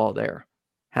see you all there.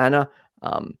 Hannah,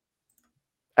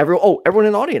 everyone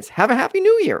in the audience, have a happy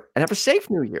new year and have a safe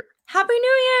new year. Happy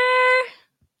New Year.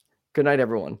 Good night,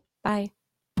 everyone. Bye.